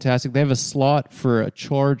products are fantastic. They have a slot for a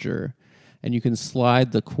charger, and you can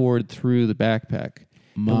slide the cord through the backpack.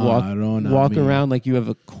 And walk around like you have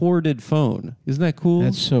a corded phone. Isn't that cool?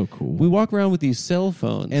 That's so cool. We walk around with these cell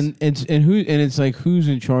phones. And it's like who's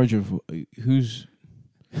in charge of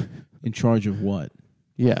what?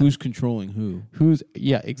 Yeah. Who's controlling who?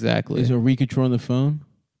 Exactly. Are we controlling the phone?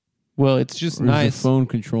 Well, it's just Or nice. is the phone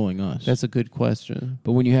controlling us? That's a good question.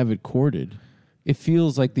 But when you have it corded, It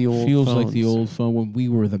feels like the old like the old phone when we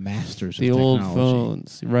were the masters the of old technology.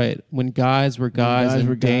 phones. Right. When guys were guys,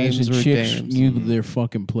 and dames and were chicks dames. knew their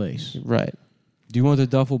fucking place. Right. Do you want the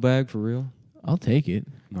duffel bag for real? I'll take it.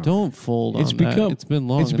 No. Don't fold on that. It's been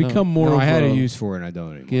long It's enough. become more No, of I had a a use for it and I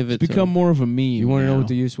don't anymore. Give it It's become to more of a meme. You want to know now. what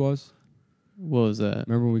the use was? What was that?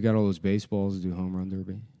 Remember when we got all those baseballs to do home run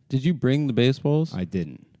derby? Did you bring the baseballs? I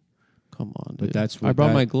didn't. Come on, But dude. that's I what brought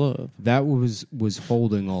that- my glove. That was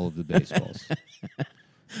holding all of the baseballs.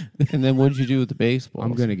 And then what did you do with the baseballs?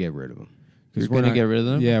 I'm going to get rid of them. You're going to get rid of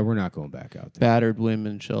them? Yeah, we're not going back out there. Battered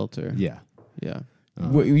women shelter. Yeah. Yeah.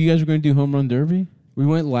 What, you guys were going to do home run derby? We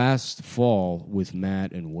went last fall with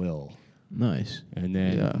Matt and Will. Nice. And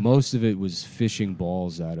then Yeah. most of it was fishing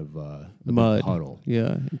balls out of the Mud. puddle.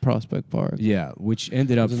 Yeah, in Prospect Park. Yeah, which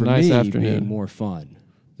ended up It was for a nice me afternoon. being more fun.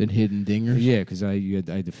 Than hidden dingers? Yeah, because I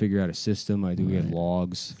had to figure out a system. We had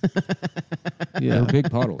logs. They Yeah. were big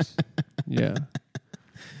puddles. Yeah.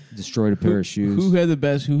 Destroyed a pair of shoes. Who had the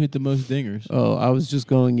best? Who hit the most dingers? Oh, I was just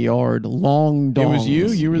going yard. Long dongs. It was you?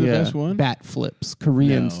 You were the Yeah. best one? Bat flips.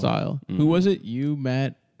 Korean No. style. Who was it? You,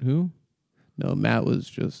 Matt, who? No, Matt was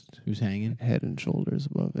just Who's hanging? head and shoulders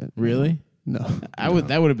above it. Really? No.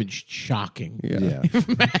 That would have been shocking. Yeah.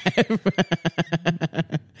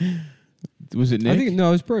 Was it Nick? I think no,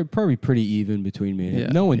 it was probably pretty even between me and him.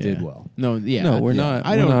 Yeah. No one Yeah. did well. No, yeah. No, we're yeah. not.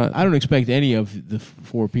 I we're don't. not- I don't expect any of the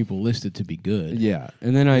four people listed to be good. Yeah,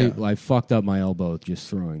 and then I fucked up my elbow just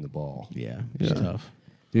throwing the ball. Yeah, it's Yeah. tough.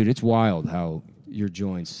 Dude, it's wild how your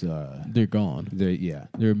joints. They're gone. They're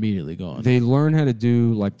Immediately gone. They learn how to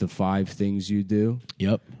do like the 5 things you do,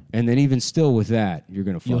 Yep. and then even still with that, you're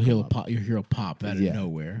gonna fuck You'll hear them a up. pop. You'll hear a pop out of Yeah.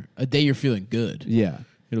 nowhere. A day you're feeling good. Yeah,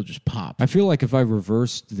 It'll just pop. I feel like if I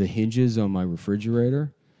reversed the hinges on my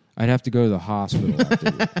refrigerator, I'd have to go to the hospital.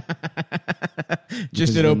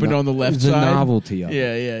 Just it opened on the left the side. novelty of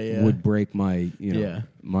Yeah, it yeah, yeah. would break my Yeah.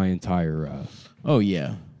 my entire. Oh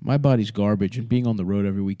yeah, my body's garbage, and being on the road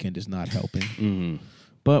every weekend is not helping. Mhm.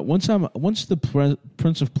 But once the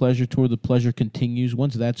Prince of Pleasure tour, the pleasure continues.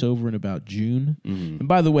 Once that's over in about June. Mhm. And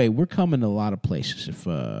by the way, we're coming to a lot of places. If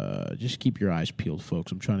just keep your eyes peeled,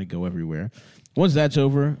 folks. I'm trying to go everywhere. Once that's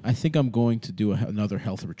over, I think I'm going to do another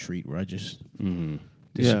health retreat where I just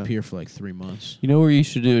disappear for like 3 months. You know where you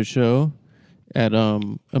should do a show? At a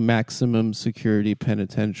maximum security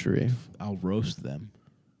penitentiary. I'll roast them.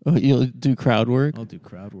 Oh, you'll do crowd work? I'll do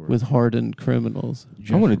crowd work With hardened criminals.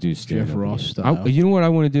 I want to do stand-up. Jeff Ross style. You know what I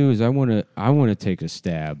want to do is I want to take a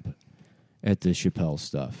stab at the Chappelle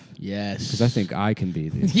stuff. Yes. Because I think I can be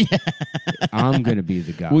the... I'm going to be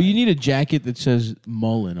the guy. Well, you need a jacket that says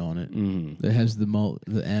Mullen on it. Mm. That has the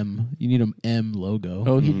M. You need an M logo.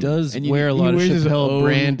 Oh, he does And wear a lot of Chappelle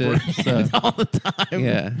branded stuff. all the time.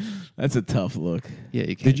 Yeah. That's a tough look. Yeah,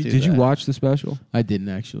 you can't Did you watch the special? I didn't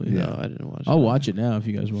actually. No, I didn't watch it. I'll watch it now if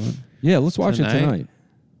you guys want. Yeah, let's watch it Tonight? tonight.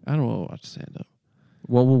 I don't want to watch stand-up.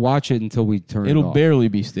 Well, we'll watch it until we turn it It'll off. barely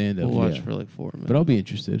be stand-up. We'll watch yeah. for like 4 minutes. But I'll be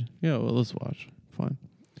interested. Yeah, well, let's watch. Fine.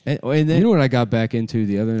 And then, You know what I got back into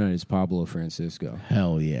the other night is Pablo Francisco.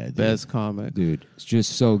 hell yeah, dude. Best comic. Dude, it's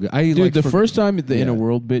just so good. Dude, the first time the Yeah. In a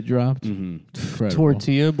World bit dropped, Mhm. incredible.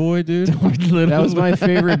 Tortilla Boy, dude. That was my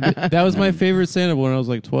favorite. That was my favorite stand-up when I was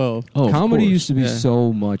like 12. Oh, of comedy course. used to be Yeah.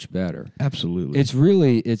 so much better. Absolutely.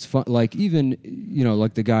 It's fun. Like even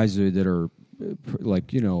like the guys that are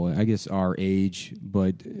like I guess our age,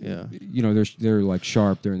 but Yeah. they're like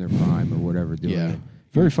sharp. They're in their prime or whatever. Doing Yeah. it.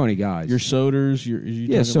 Very funny guys. your Soders,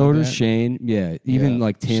 Soders, Shane, even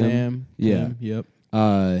like Tim. Sam, Yeah. Tim, yep.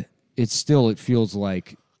 It feels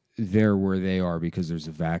like they're where they are because there's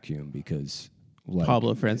a vacuum because like,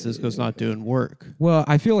 Pablo Francisco's not doing work. Well,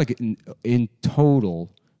 I feel like in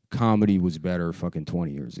total, comedy was better fucking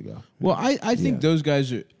 20 years ago. Well, I think Yeah. those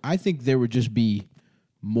guys are. I think there would just be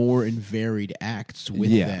more and varied acts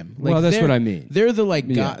with Yeah. them. Well, that's they're- what I mean. They're the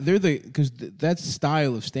Yeah. they're the because that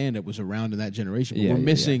style of stand up was around in that generation. But Yeah, we're yeah,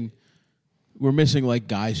 missing. We're missing like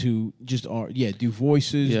guys who just do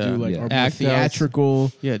voices, Yeah. do like Yeah. are more Act outs.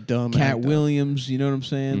 theatrical. Yeah, dumb. Cat act Williams, you know what I'm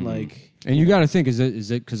saying? Mhm. Like And you got to think, is it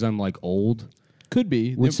because I'm like old? could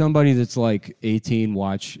be. Would somebody that's like 18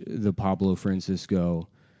 watch the Pablo Francisco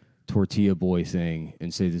Tortilla Boy thing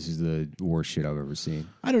and say this is the worst shit I've ever seen?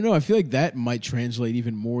 I don't know. I feel like that might translate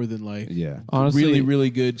even more than like Yeah. Honestly, really, really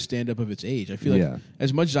good stand up of its age. I feel like Yeah.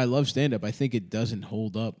 as much as I love stand up, I think it doesn't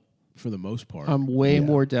hold up for the most part. I'm way Yeah.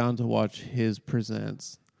 more down to watch his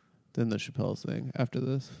presents than the Chappelle thing after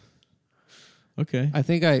this. okay. I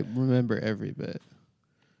think I remember every bit.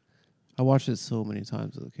 I watched it so many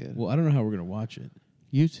times as a kid. Well, I don't know how we're gonna watch it.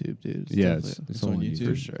 YouTube, dude. Yeah, definitely- it's on YouTube.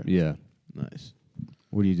 for sure. Yeah. Nice.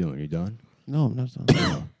 What are you doing? You done? No, I'm not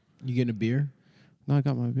done. You getting a beer? No, I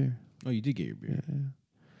got my beer. Oh, you did get your beer.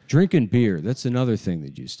 Drinking beer. That's another thing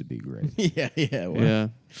that used to be great. yeah. Well, Yeah.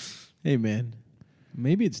 Hey, man.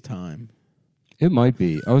 Maybe it's time. It might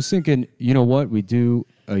be. I was thinking, you know what? We do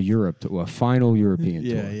a final European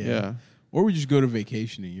Yeah, tour. Yeah. Or we just go to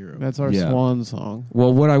vacation in Europe. That's our Yeah. swan song.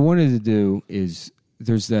 Well, what I wanted to do is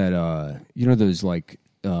there's that those like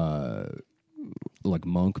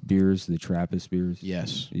monk beers, the Trappist beers.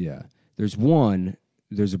 yes. Yeah. There's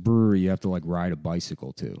a brewery you have to like ride a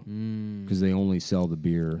bicycle to because they only sell the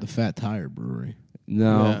beer. The Fat Tire Brewery.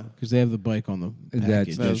 No, Yeah. Because they have the bike on the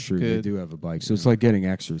package. that's That's true. good. They do have a bike, so it's like getting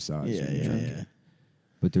exercise. yeah, when you're yeah, drinking. yeah.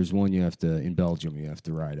 But there's one you have to in Belgium. You have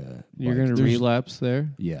to ride a. You're bike. going to There's- relapse there?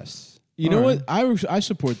 Yes. You know All what? I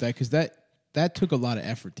support that because that took a lot of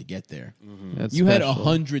effort to get there. That's You had special.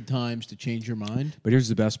 100 times to change your mind. But here's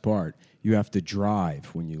the best part: you have to drive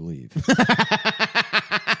when you leave.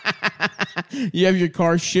 You have your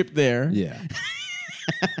car shipped there. Yeah.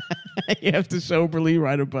 You have to soberly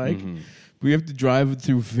ride a bike. We have to drive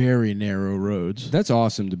through very narrow roads. That's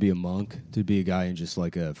awesome to be a monk, to be a guy in just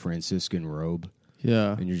like a Franciscan robe,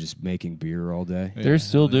 Yeah. and you're just making beer all day. They're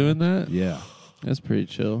still doing that? Yeah. That's pretty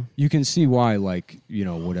chill. You can see why, like,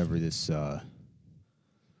 whatever this, I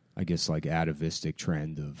guess, like, atavistic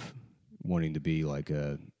trend of wanting to be like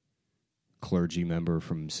a clergy member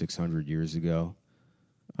from 600 years ago.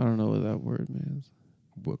 I don't know what that word means.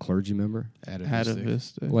 What, clergy member?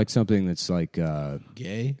 Atavistic. Like something that's like,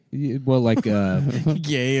 Gay? like,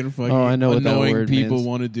 Gay and fucking Oh, I know what that annoying word people means.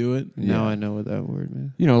 want to do it. Now Yeah. I know what that word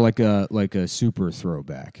means. like a super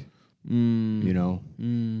throwback, you know?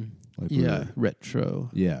 Like really- Retro.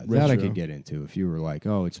 Yeah, that I Retro. could get into if you were like,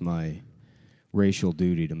 oh, it's my racial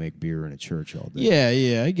duty to make beer in a church all day.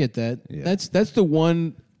 Yeah, I get that. Yeah. That's the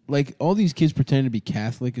one. Like all these kids pretending to be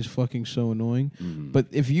Catholic is fucking so annoying. But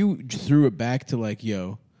if you threw it back to like,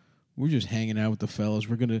 yo, we're just hanging out with the fellas.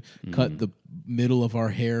 We're gonna cut the middle of our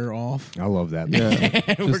hair off. I love that.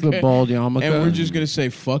 Yeah. We're Just the gonna- bald yarmulke. And we're just gonna say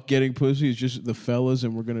fuck getting pussy. It's just the fellas,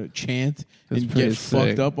 and we're gonna chant That's and pretty get sick.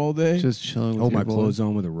 fucked up all day. just chilling with Hold your my boy. clothes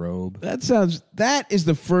on with a robe. That is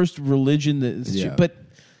the first religion that. Yeah. But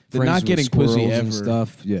the Friends not with getting pussy squirrels ever and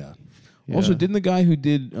stuff. Yeah. Yeah. Also, didn't the guy who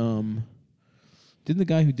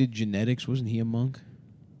did genetics, wasn't he a monk?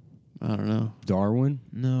 I don't know. Darwin?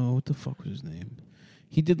 No, what the fuck was his name?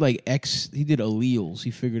 He did like he did alleles.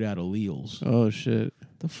 He figured out alleles. Oh, shit.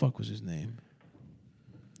 The fuck was his name?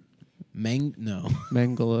 No.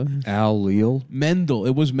 Mengele. Al Leal? Mendel.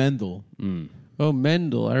 It was Mendel. Mm. Oh,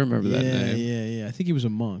 Mendel. I remember that name. Yeah. I think he was a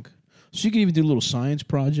monk. So you could even do little science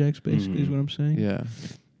projects, basically, is what I'm saying. Yeah.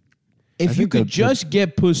 If you could just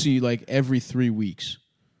get pussy like every 3 weeks,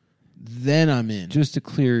 then I'm in. Just to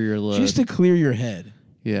clear your load. Just to clear your head.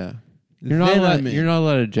 Yeah. You're not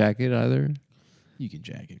allowed to jack it either. You can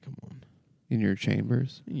jack it. Come on. In your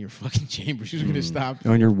chambers. In your fucking chambers. Who's going to stop?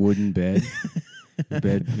 On your wooden bed.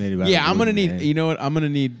 Bed made about Yeah, I'm going to need, bed. you know what? I'm going to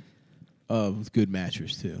need a good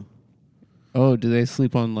mattress, too. Oh, do they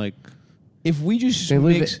sleep on like... If we just They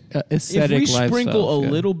mix... live aesthetic if we sprinkle lifestyles,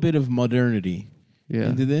 a little bit of modernity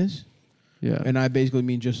into this, and I basically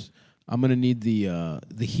mean just... I'm going to need the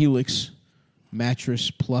Helix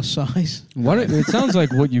mattress plus size. It sounds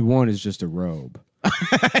like what you want is just a robe.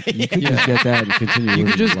 You could just get that and continue. You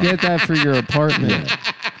could just get that for your apartment.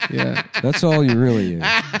 Yeah. That's all you really is.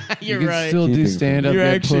 You can still do stand up. You're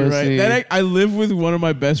actually pussy. right. I live with one of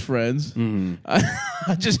my best friends. Mm-hmm.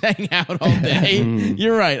 I just hang out all day. Mm-hmm.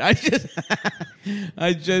 You're right. I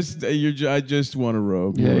just want a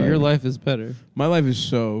robe. Yeah, You're your right. life is better. My life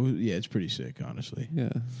is it's pretty sick, honestly. Yeah,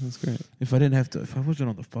 that's great. If I wasn't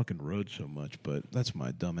on the fucking road so much, but that's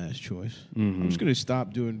my dumbass choice. Mm-hmm. I'm just gonna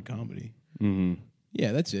stop doing comedy. Mm-hmm.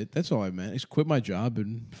 Yeah, that's it. That's all I meant. Is quit my job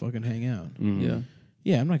and fucking hang out. Mm-hmm. Yeah.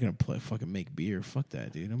 Yeah, I'm not gonna fucking make beer. Fuck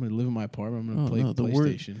that, dude. I'm gonna live in my apartment. I'm gonna play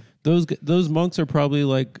PlayStation. Those monks are probably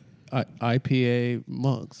like IPA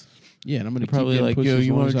monks. Yeah, and I'm gonna probably keep like, pussy yo, as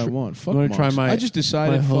you long want as I to want. Fuck want to try monks. my I just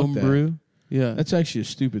decided my fuck home that. brew? Yeah, That's actually a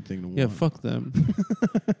stupid thing to want. yeah. Fuck them.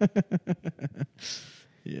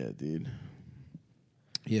 Yeah, dude.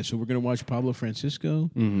 Yeah, so we're gonna watch Pablo Francisco.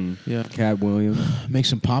 Mm-hmm. Yeah. Cat Williams. Make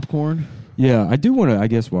some popcorn. Yeah, I do want to. I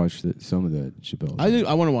guess watch some of the Chappelle.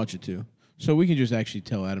 I want to watch it too. So we can just actually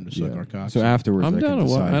tell Adam to suck our cocks. So afterwards, I'm I down can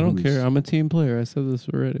to watch. decide I don't who's- care. I'm a team player. I said this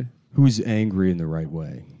already. Who's angry in the right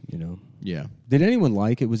way? You know. Yeah. Did anyone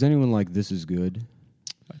like it? Was anyone like, "This is good"?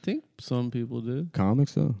 I think some people did.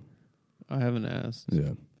 Comics though. I haven't asked.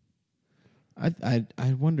 Yeah.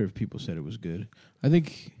 I wonder if people said it was good. I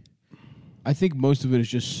think most of it is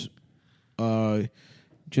just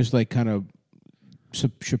like kind of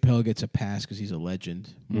Chappelle gets a pass because he's a legend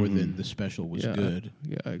more than the special was good.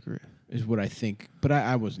 I agree. Is what I think. But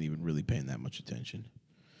I wasn't even really paying that much attention.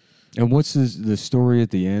 And what's the story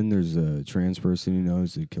at the end? There's a trans person he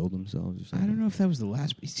knows that killed themselves or I something. don't know if that was the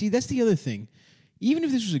last. See, that's the other thing. Even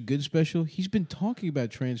if this was a good special, he's been talking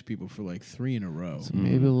about trans people for like 3 in a row. So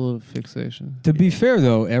maybe a little fixation. To be fair,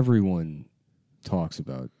 though, everyone talks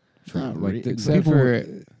about trans. Not really. Except for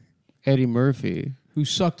Eddie Murphy, Who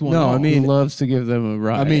sucked one No, off. I mean- who loves to give them a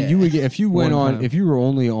ride. I mean, you would get if you went One on time. if you were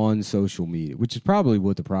only on social media, which is probably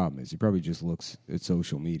what the problem is. He probably just looks at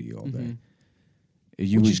social media all day.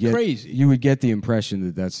 You Which would is get, crazy. You would get the impression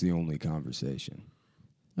that that's the only conversation,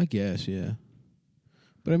 I guess, yeah.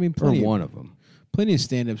 But I mean, or one of them. plenty of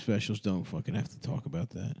stand-up specials don't fucking have to talk about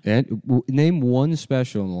that. And name one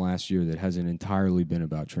special in the last year that hasn't entirely been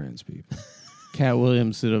about trans people. Cat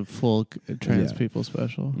Williams did a full trans Yeah. people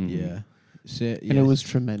special, Yeah. and it was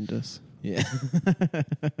tremendous, yeah.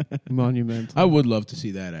 monumental. I would love to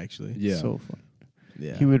see that actually. Yeah. So fun.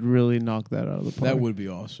 Yeah. He would really knock that out of the park. That would be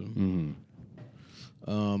awesome.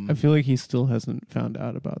 I feel like he still hasn't found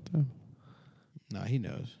out about them, Nah, he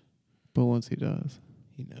knows. but once he does,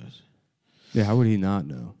 He knows. Yeah, how would he not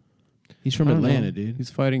know? He's from I don't Atlanta, know. dude. He's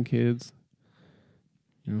fighting kids.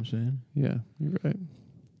 You know what I'm saying? Yeah, you're right.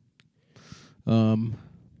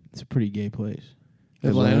 It's a pretty gay place.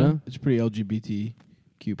 Atlanta? It's a pretty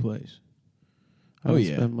LGBTQ place. I don't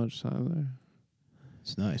yeah. spend much time there.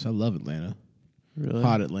 It's nice. I love Atlanta. Really?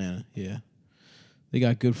 Hot Atlanta, yeah. They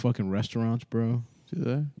got good fucking restaurants, bro. Do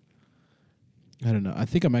they? I don't know. I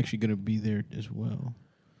think I'm actually going to be there as well.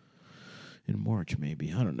 In March,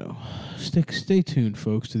 maybe. I don't know. Stay tuned,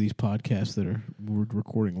 folks, to these podcasts that we're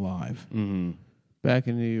recording live. Mm-hmm. Back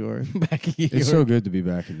in New York. Back in New York. It's so good to be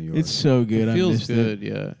back in New York. It's so good. It I feels missed good,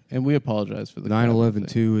 yeah. And we apologize for the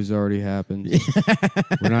 9/11-2 has already happened. We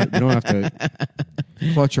don't have to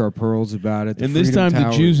clutch our pearls about it. The And this Freedom time the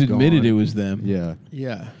Tower Jews is admitted gone. it was them. Yeah.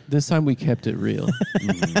 Yeah. This time we kept it real.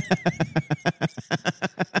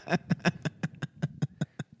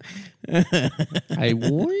 I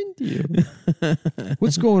warned you.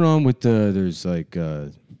 What's going on with there's like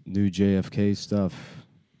new JFK stuff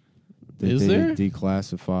that Is they there?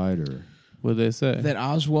 declassified or What'd they say? That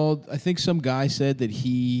Oswald, I think some guy said that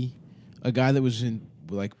a guy that was in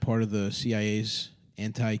like part of the CIA's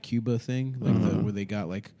anti-Cuba thing, like where they got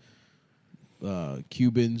like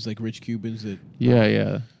Cubans, like rich Cubans that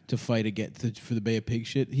Yeah. to fight for the Bay of Pigs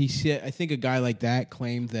shit. He said, I think a guy like that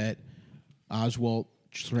claimed that Oswald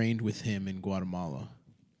trained with him in Guatemala.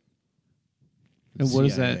 And what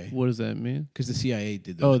does CIA. that mean? Because the CIA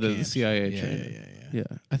did those The camps. CIA Yeah, trained. yeah.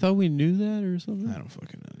 I thought we knew that or something. I don't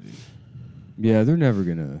fucking know, dude. Yeah, they're never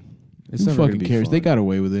gonna. It's Who never gonna fucking be cares? fun. They got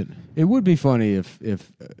away with it. It would be funny if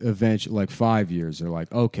eventually, like 5 years, they're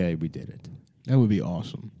like, okay, we did it. That would be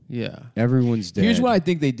awesome. Yeah. Everyone's dead. Here's why I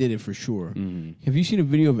think they did it for sure. Mm-hmm. Have you seen a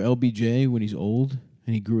video of LBJ when he's old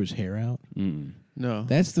and he grew his hair out? Mm-hmm. No.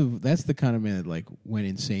 That's the kind of man that like went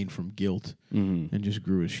insane from guilt Mm-hmm. and just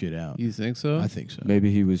grew his shit out. You think so? I think so.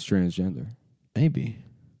 Maybe he was transgender. Maybe.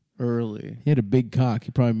 Early. He had a big cock.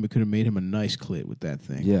 He probably could have made him a nice clit with that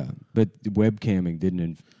thing. Yeah, but webcamming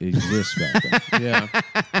didn't exist back then,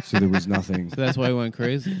 Yeah. so there was nothing. So that's why I went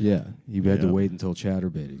crazy. Yeah, you had to Yeah. wait until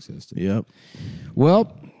ChatterBait existed. Yep.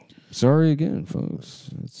 Well, sorry again,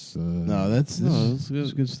 folks. It's No, this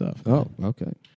is good stuff. oh, okay.